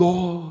the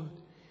Lord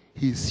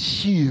his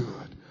shield,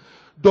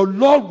 the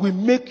Lord will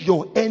make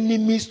your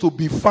enemies to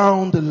be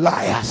found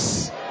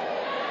liars.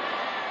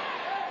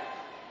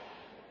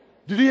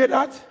 Did you hear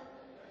that?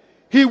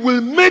 He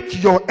will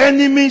make your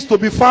enemies to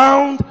be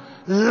found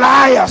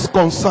liars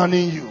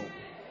concerning you.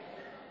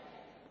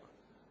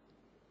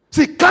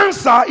 See,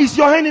 cancer is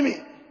your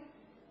enemy.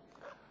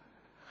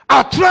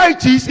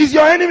 Arthritis is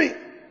your enemy.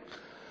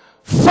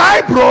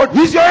 Fibroid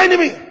is your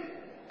enemy.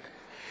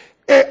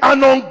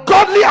 An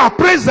ungodly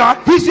appraiser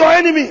is your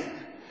enemy.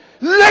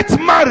 Late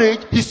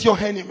marriage is your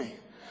enemy.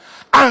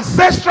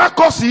 Ancestral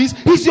curses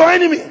is your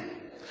enemy.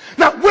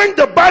 Now, when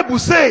the Bible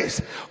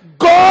says,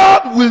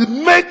 God will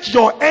make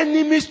your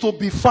enemies to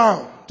be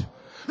found.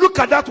 Look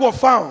at that word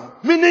found.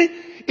 Meaning,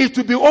 it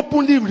will be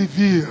openly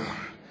revealed.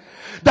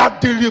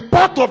 That the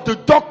report of the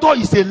doctor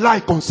is a lie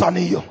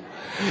concerning you.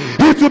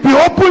 It will be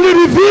openly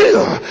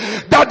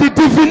revealed that the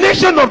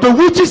divination of the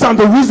witches and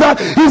the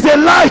wizards is a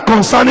lie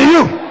concerning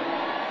you.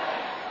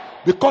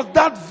 Because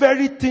that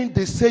very thing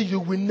they say you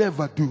will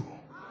never do.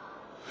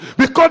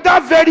 Because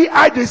that very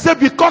eye they say,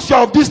 because you're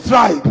of this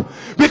tribe,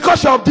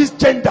 because you're of this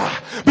gender,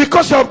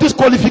 because you're of this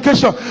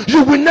qualification,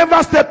 you will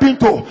never step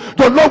into.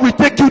 The Lord will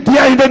take you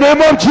there in the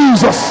name of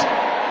Jesus.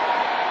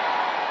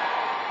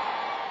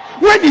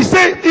 When he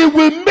said it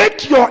will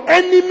make your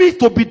enemy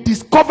to be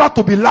discovered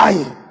to be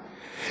lying,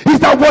 is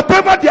that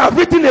whatever they have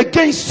written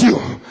against you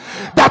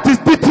that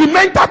is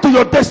detrimental to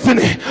your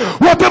destiny,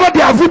 whatever they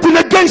have written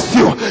against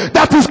you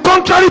that is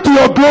contrary to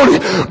your glory,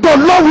 the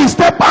Lord will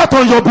step out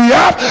on your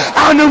behalf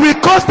and it will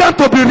cause them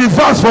to be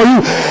reversed for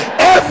you.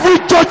 Every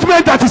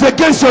judgment that is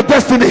against your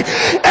destiny,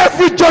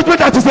 every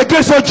judgment that is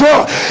against your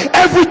joy,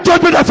 every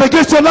judgment that is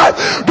against your life,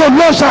 the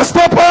Lord shall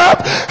step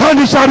up and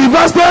he shall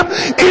reverse them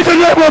in the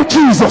name of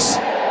Jesus.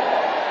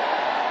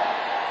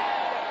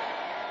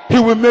 He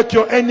will make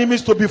your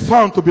enemies to be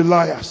found to be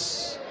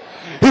liars.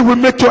 He will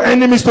make your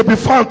enemies to be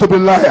found to be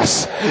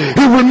liars.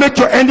 He will make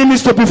your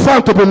enemies to be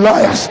found to be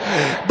liars.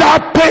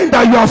 That pain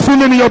that you are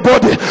feeling in your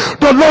body,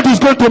 the Lord is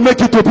going to make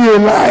it to be a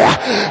liar.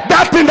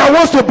 That thing that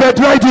wants to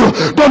bedride you,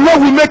 the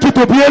Lord will make it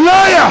to be a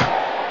liar.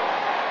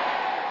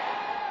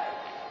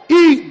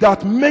 He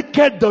that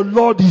maketh the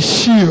Lord his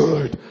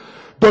shield,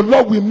 the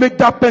Lord will make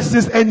that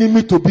person's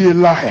enemy to be a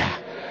liar.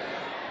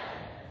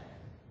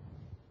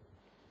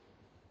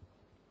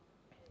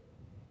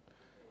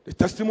 The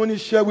testimony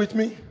shared with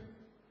me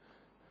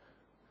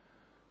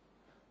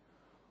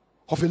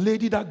of a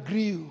lady that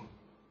grew.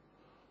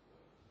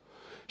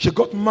 She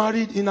got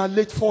married in her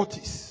late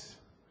 40s,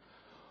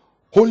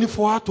 only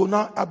for her to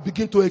now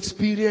begin to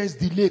experience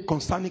delay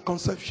concerning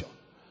conception.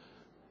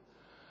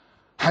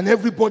 And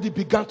everybody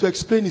began to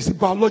explain it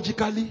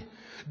biologically.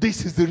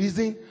 This is the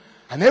reason.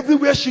 And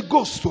everywhere she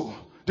goes to,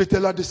 they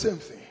tell her the same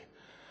thing.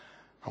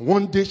 And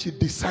one day she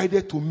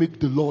decided to make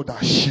the Lord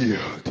her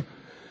shield.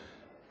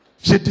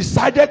 She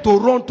decided to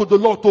run to the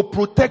Lord to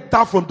protect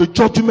her from the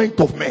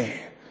judgment of men.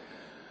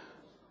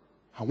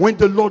 And when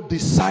the Lord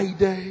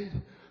decided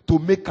to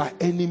make her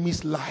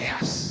enemies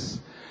liars,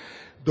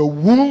 the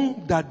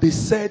womb that they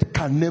said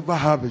can never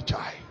have a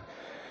child,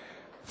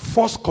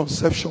 first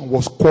conception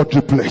was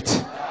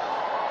quadruplet.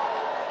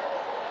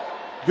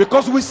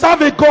 Because we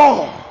serve a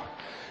God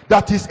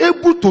that is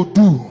able to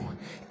do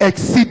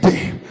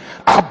exceeding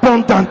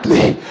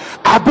abundantly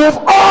above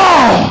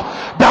all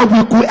that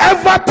we could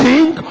ever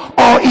think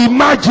or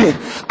imagine,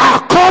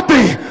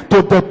 according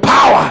to the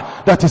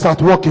power that is at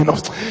work in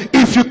us.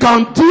 If you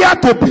can dare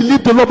to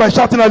believe the Lord by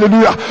shouting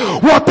hallelujah,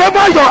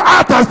 whatever your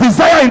heart has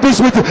desired in this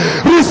meeting,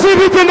 receive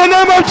it in the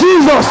name of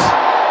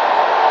Jesus.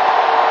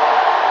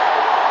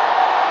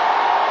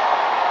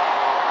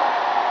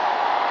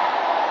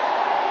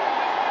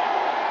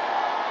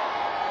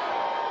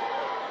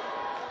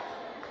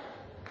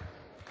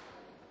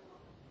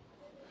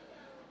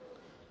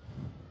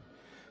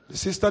 The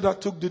sister that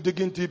took the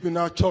digging deep in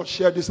our church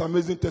shared this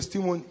amazing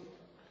testimony.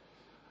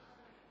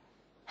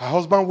 Her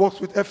husband works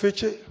with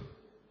FHA.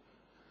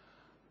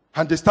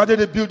 And they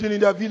started a building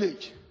in their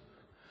village.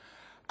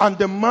 And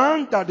the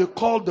man that they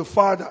called the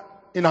father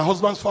in her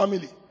husband's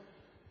family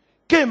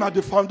came at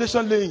the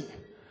foundation laying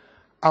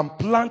and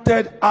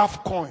planted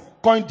half coin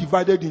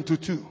divided into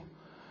two,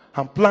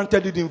 and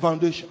planted it in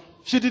foundation.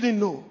 She didn't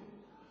know.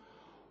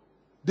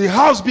 The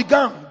house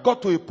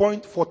got to a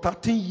point for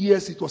 13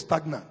 years it was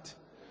stagnant.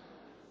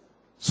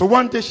 So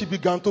one day she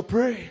began to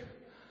pray.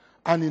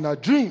 And in a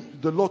dream,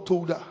 the Lord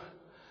told her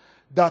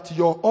that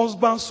your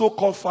husband's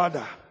so-called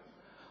father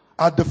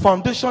at the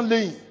foundation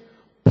laying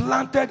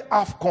planted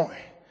half coin.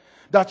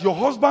 That your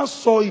husband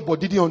saw it but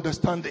didn't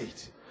understand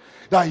it.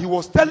 That he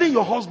was telling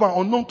your husband,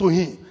 unknown to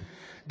him,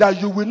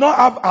 that you will not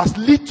have as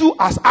little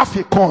as half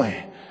a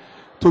coin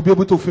to be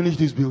able to finish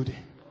this building.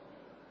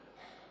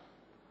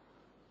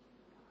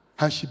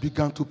 And she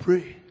began to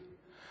pray.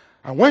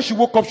 And when she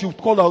woke up, she would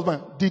call her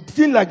husband. Did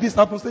thing like this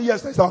happen? Say,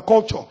 yes, it's our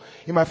culture.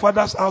 In my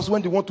father's house, when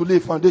they want to lay a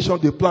foundation,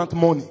 they plant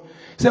money.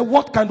 Say,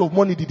 what kind of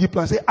money did he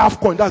plant? Say, half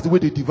coin. That's the way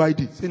they divide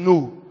it. Say,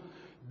 no,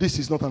 this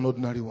is not an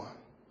ordinary one.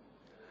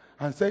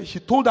 And say, she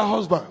told her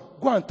husband,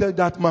 go and tell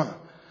that man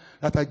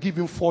that I give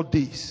him 4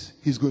 days,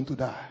 he's going to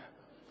die.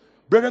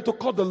 Brethren, to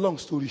cut the long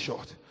story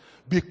short,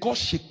 because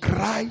she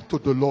cried to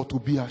the Lord to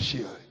be her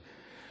shield,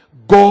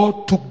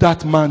 God took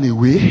that man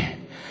away.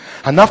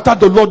 And after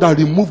the Lord had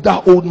removed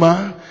that old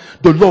man,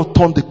 the Lord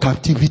turned the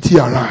captivity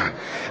around.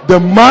 The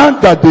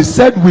man that they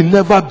said will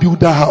never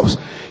build a house,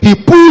 he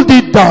pulled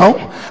it down,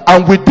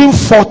 and within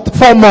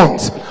 4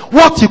 months,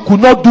 what he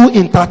could not do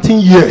in 13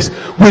 years,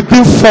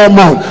 within 4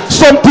 months,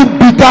 something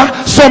bigger,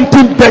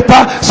 something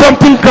better,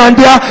 something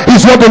grander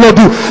is what the Lord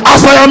do.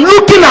 As I am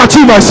looking at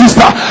you, my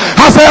sister,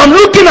 as I am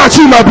looking at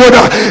you, my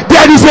brother,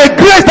 there is a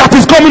grace that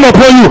is coming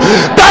upon you.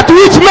 That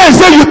which men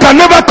say you can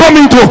never come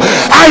into,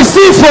 I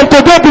see from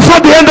today before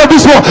the end of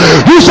this world,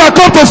 you shall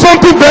come to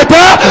something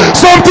better,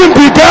 something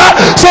bigger,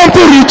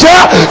 something richer,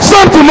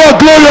 something more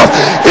glorious.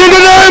 In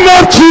the name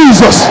of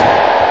Jesus.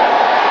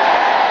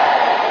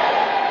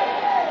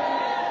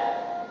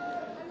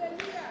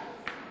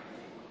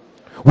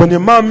 When a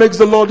man makes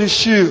the Lord his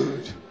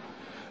shield,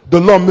 the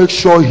Lord makes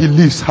sure he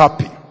lives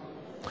happy.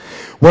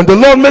 When the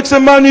Lord makes a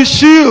man his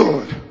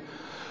shield,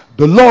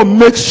 the Lord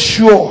makes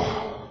sure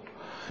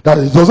that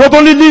he does not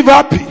only live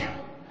happy,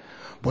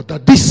 but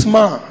that this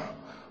man,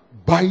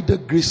 by the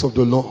grace of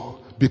the Lord,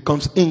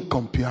 becomes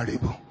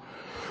incomparable.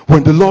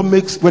 When the Lord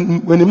makes,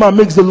 when a man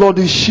makes the Lord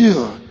his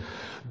shield,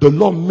 the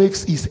Lord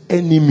makes his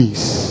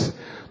enemies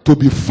to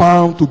be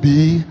found to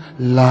be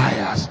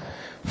liars.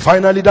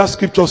 Finally, that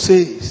scripture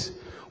says,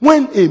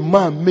 when a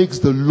man makes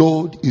the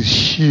Lord his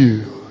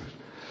shield,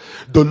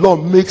 the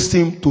Lord makes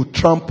him to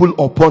trample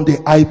upon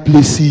the high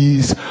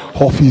places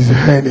of his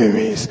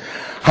enemies.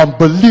 I'm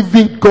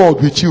believing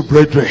God with you,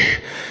 brethren,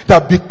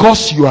 that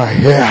because you are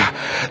here,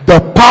 the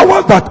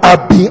powers that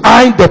are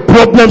behind the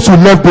problems you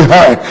left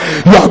behind,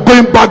 you are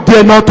going back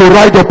there now to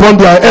ride upon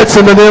their heads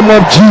in the name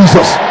of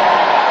Jesus.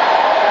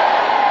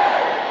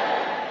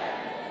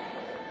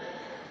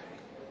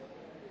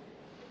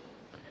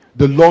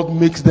 The Lord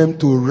makes them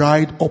to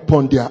ride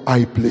upon their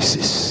high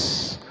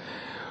places.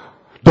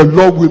 The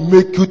Lord will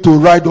make you to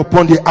ride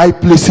upon the high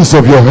places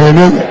of your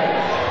enemy.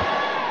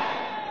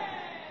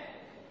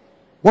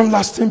 One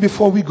last thing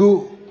before we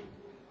go.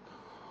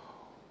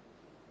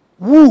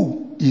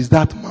 Who is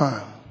that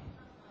man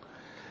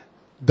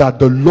that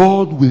the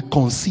Lord will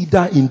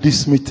consider in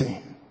this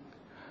meeting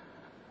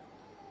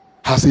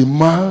as a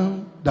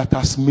man that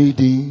has made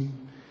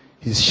him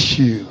his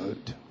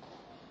shield?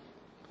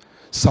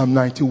 Psalm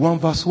 91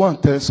 verse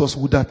 1 tells us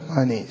who that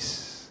man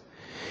is.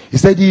 He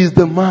said he is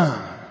the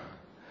man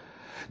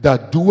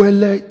that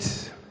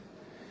dwelleth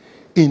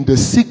in the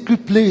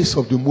secret place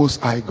of the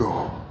Most High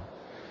God.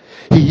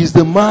 He is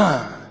the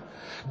man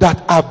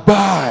that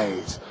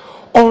abides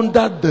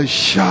under the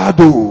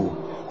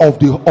shadow of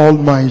the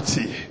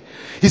Almighty.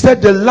 He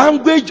said the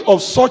language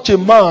of such a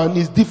man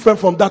is different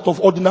from that of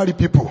ordinary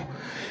people.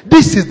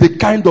 This is the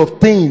kind of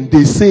thing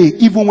they say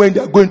even when they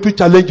are going through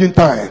challenging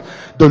times.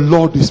 The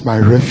Lord is my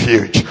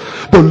refuge.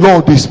 The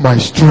Lord is my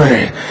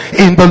strength.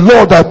 In the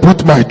Lord I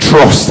put my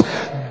trust.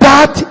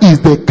 That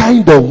is the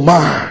kind of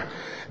man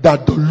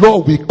that the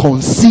Lord will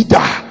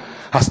consider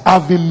as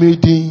having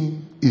made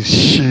him his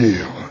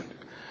shield.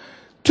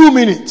 2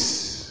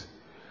 minutes.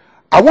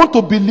 I want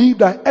to believe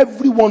that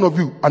every one of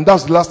you, and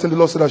that's the last thing the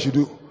Lord said I should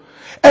do.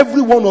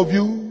 Every one of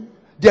you,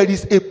 there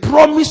is a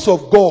promise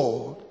of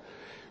God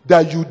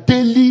that you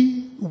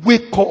daily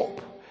wake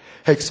up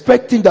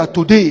expecting that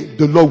today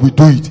the Lord will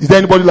do it. Is there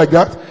anybody like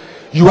that?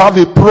 You have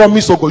a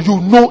promise of God. You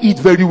know it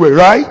very well,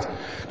 right?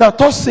 Now,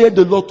 thus said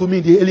the Lord to me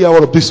in the early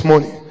hour of this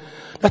morning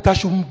that I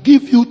should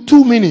give you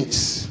 2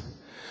 minutes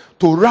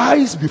to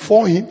rise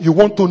before him. You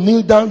want to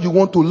kneel down, you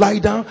want to lie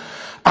down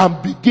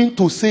and begin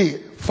to say,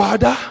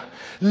 Father,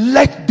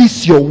 let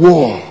this your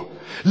word,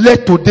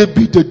 let today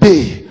be the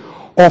day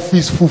of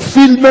his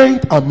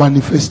fulfillment and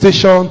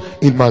manifestation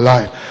in my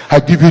life. I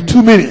give you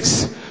 2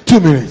 minutes. 2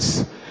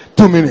 minutes.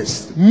 2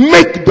 minutes.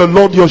 Make the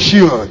Lord your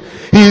shield.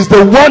 He is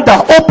the one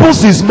that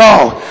opens his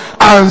mouth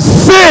and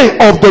say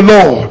of the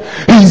Lord.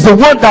 He is the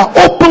one that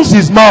opens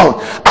his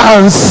mouth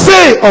and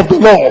say of the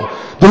Lord.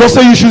 The Lord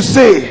said you should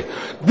say,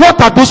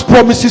 what are those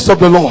promises of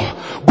the Lord?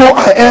 Go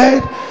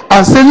ahead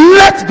and say,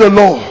 let the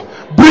Lord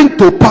bring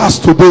to pass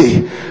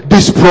today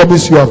this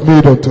promise you have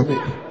made unto me.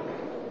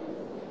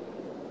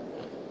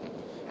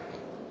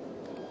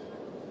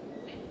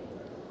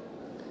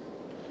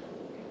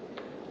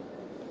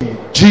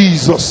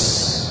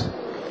 Jesus'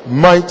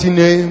 mighty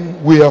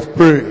name we have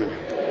prayed.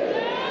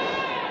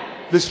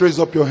 Please raise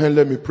up your hand.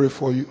 Let me pray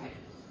for you.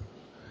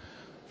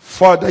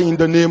 Father, in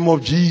the name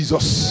of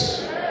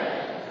Jesus,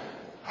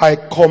 I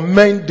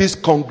commend this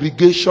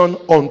congregation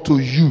unto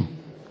you,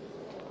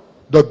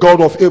 the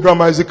God of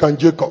Abraham, Isaac, and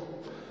Jacob.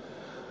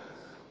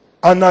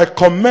 And I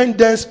commend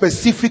them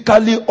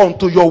specifically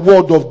unto your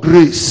word of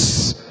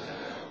grace,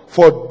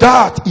 for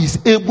that is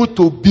able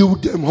to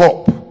build them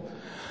up.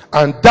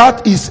 And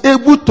that is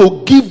able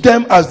to give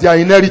them as their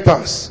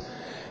inheritance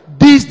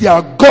this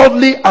their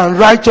godly and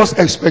righteous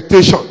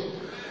expectation.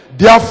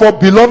 Therefore,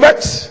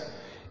 beloved,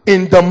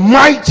 in the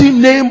mighty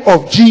name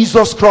of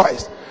Jesus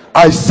Christ,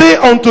 I say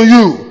unto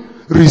you,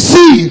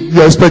 receive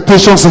your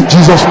expectations in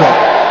Jesus'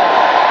 name.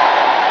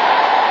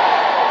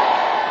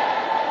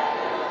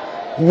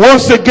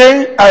 Once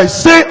again, I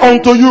say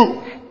unto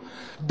you,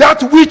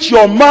 that which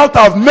your mouth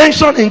have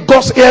mentioned in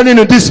God's hearing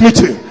in this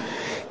meeting,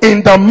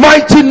 in the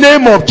mighty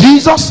name of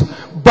Jesus,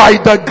 by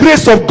the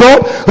grace of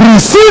God,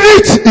 receive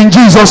it in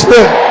Jesus'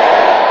 name.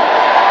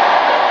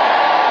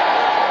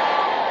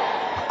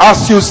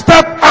 As you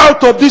step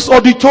out of this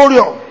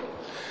auditorium,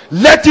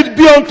 let it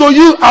be unto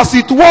you as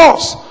it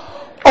was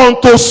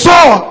unto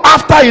Saul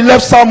after he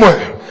left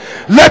Samuel.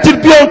 Let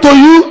it be unto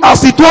you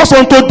as it was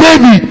unto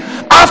David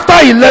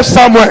after he left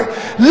Samuel.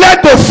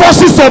 let the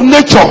forces of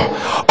nature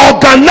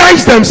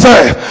organize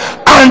themselves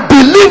and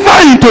deliver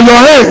into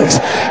your hands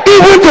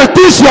even the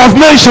things you have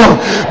mentioned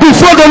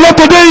before the Lord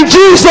today, in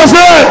Jesus'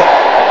 name.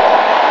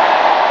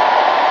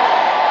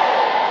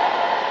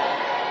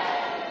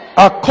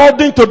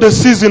 According to the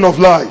season of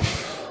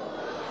life,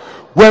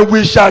 when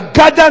we shall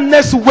gather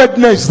next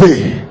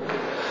Wednesday,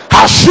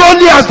 as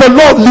surely as the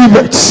Lord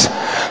liveth,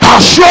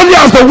 as surely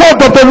as the word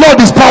of the Lord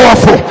is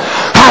powerful,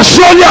 as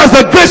surely as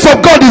the grace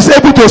of God is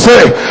able to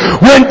save,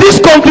 when this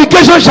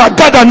congregation shall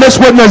gather next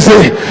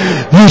Wednesday,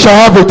 you shall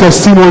have a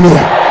testimony.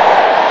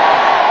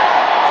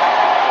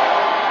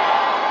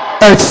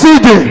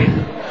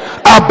 Exceeding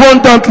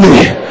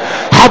abundantly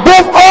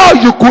above all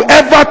you could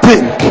ever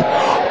think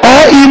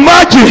or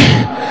imagine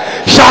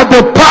shall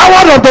the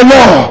power of the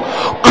Lord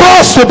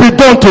cause to be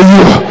done to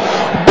you,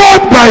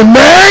 both by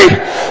men,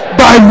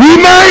 by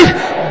women,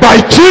 by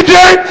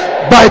children,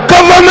 by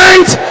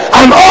government,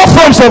 and all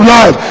forms of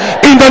life,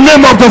 in the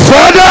name of the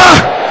Father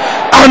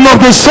and of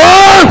the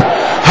Son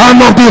and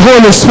of the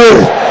Holy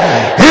Spirit,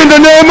 in the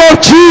name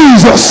of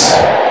Jesus.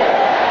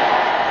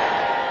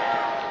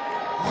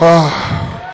 Wow.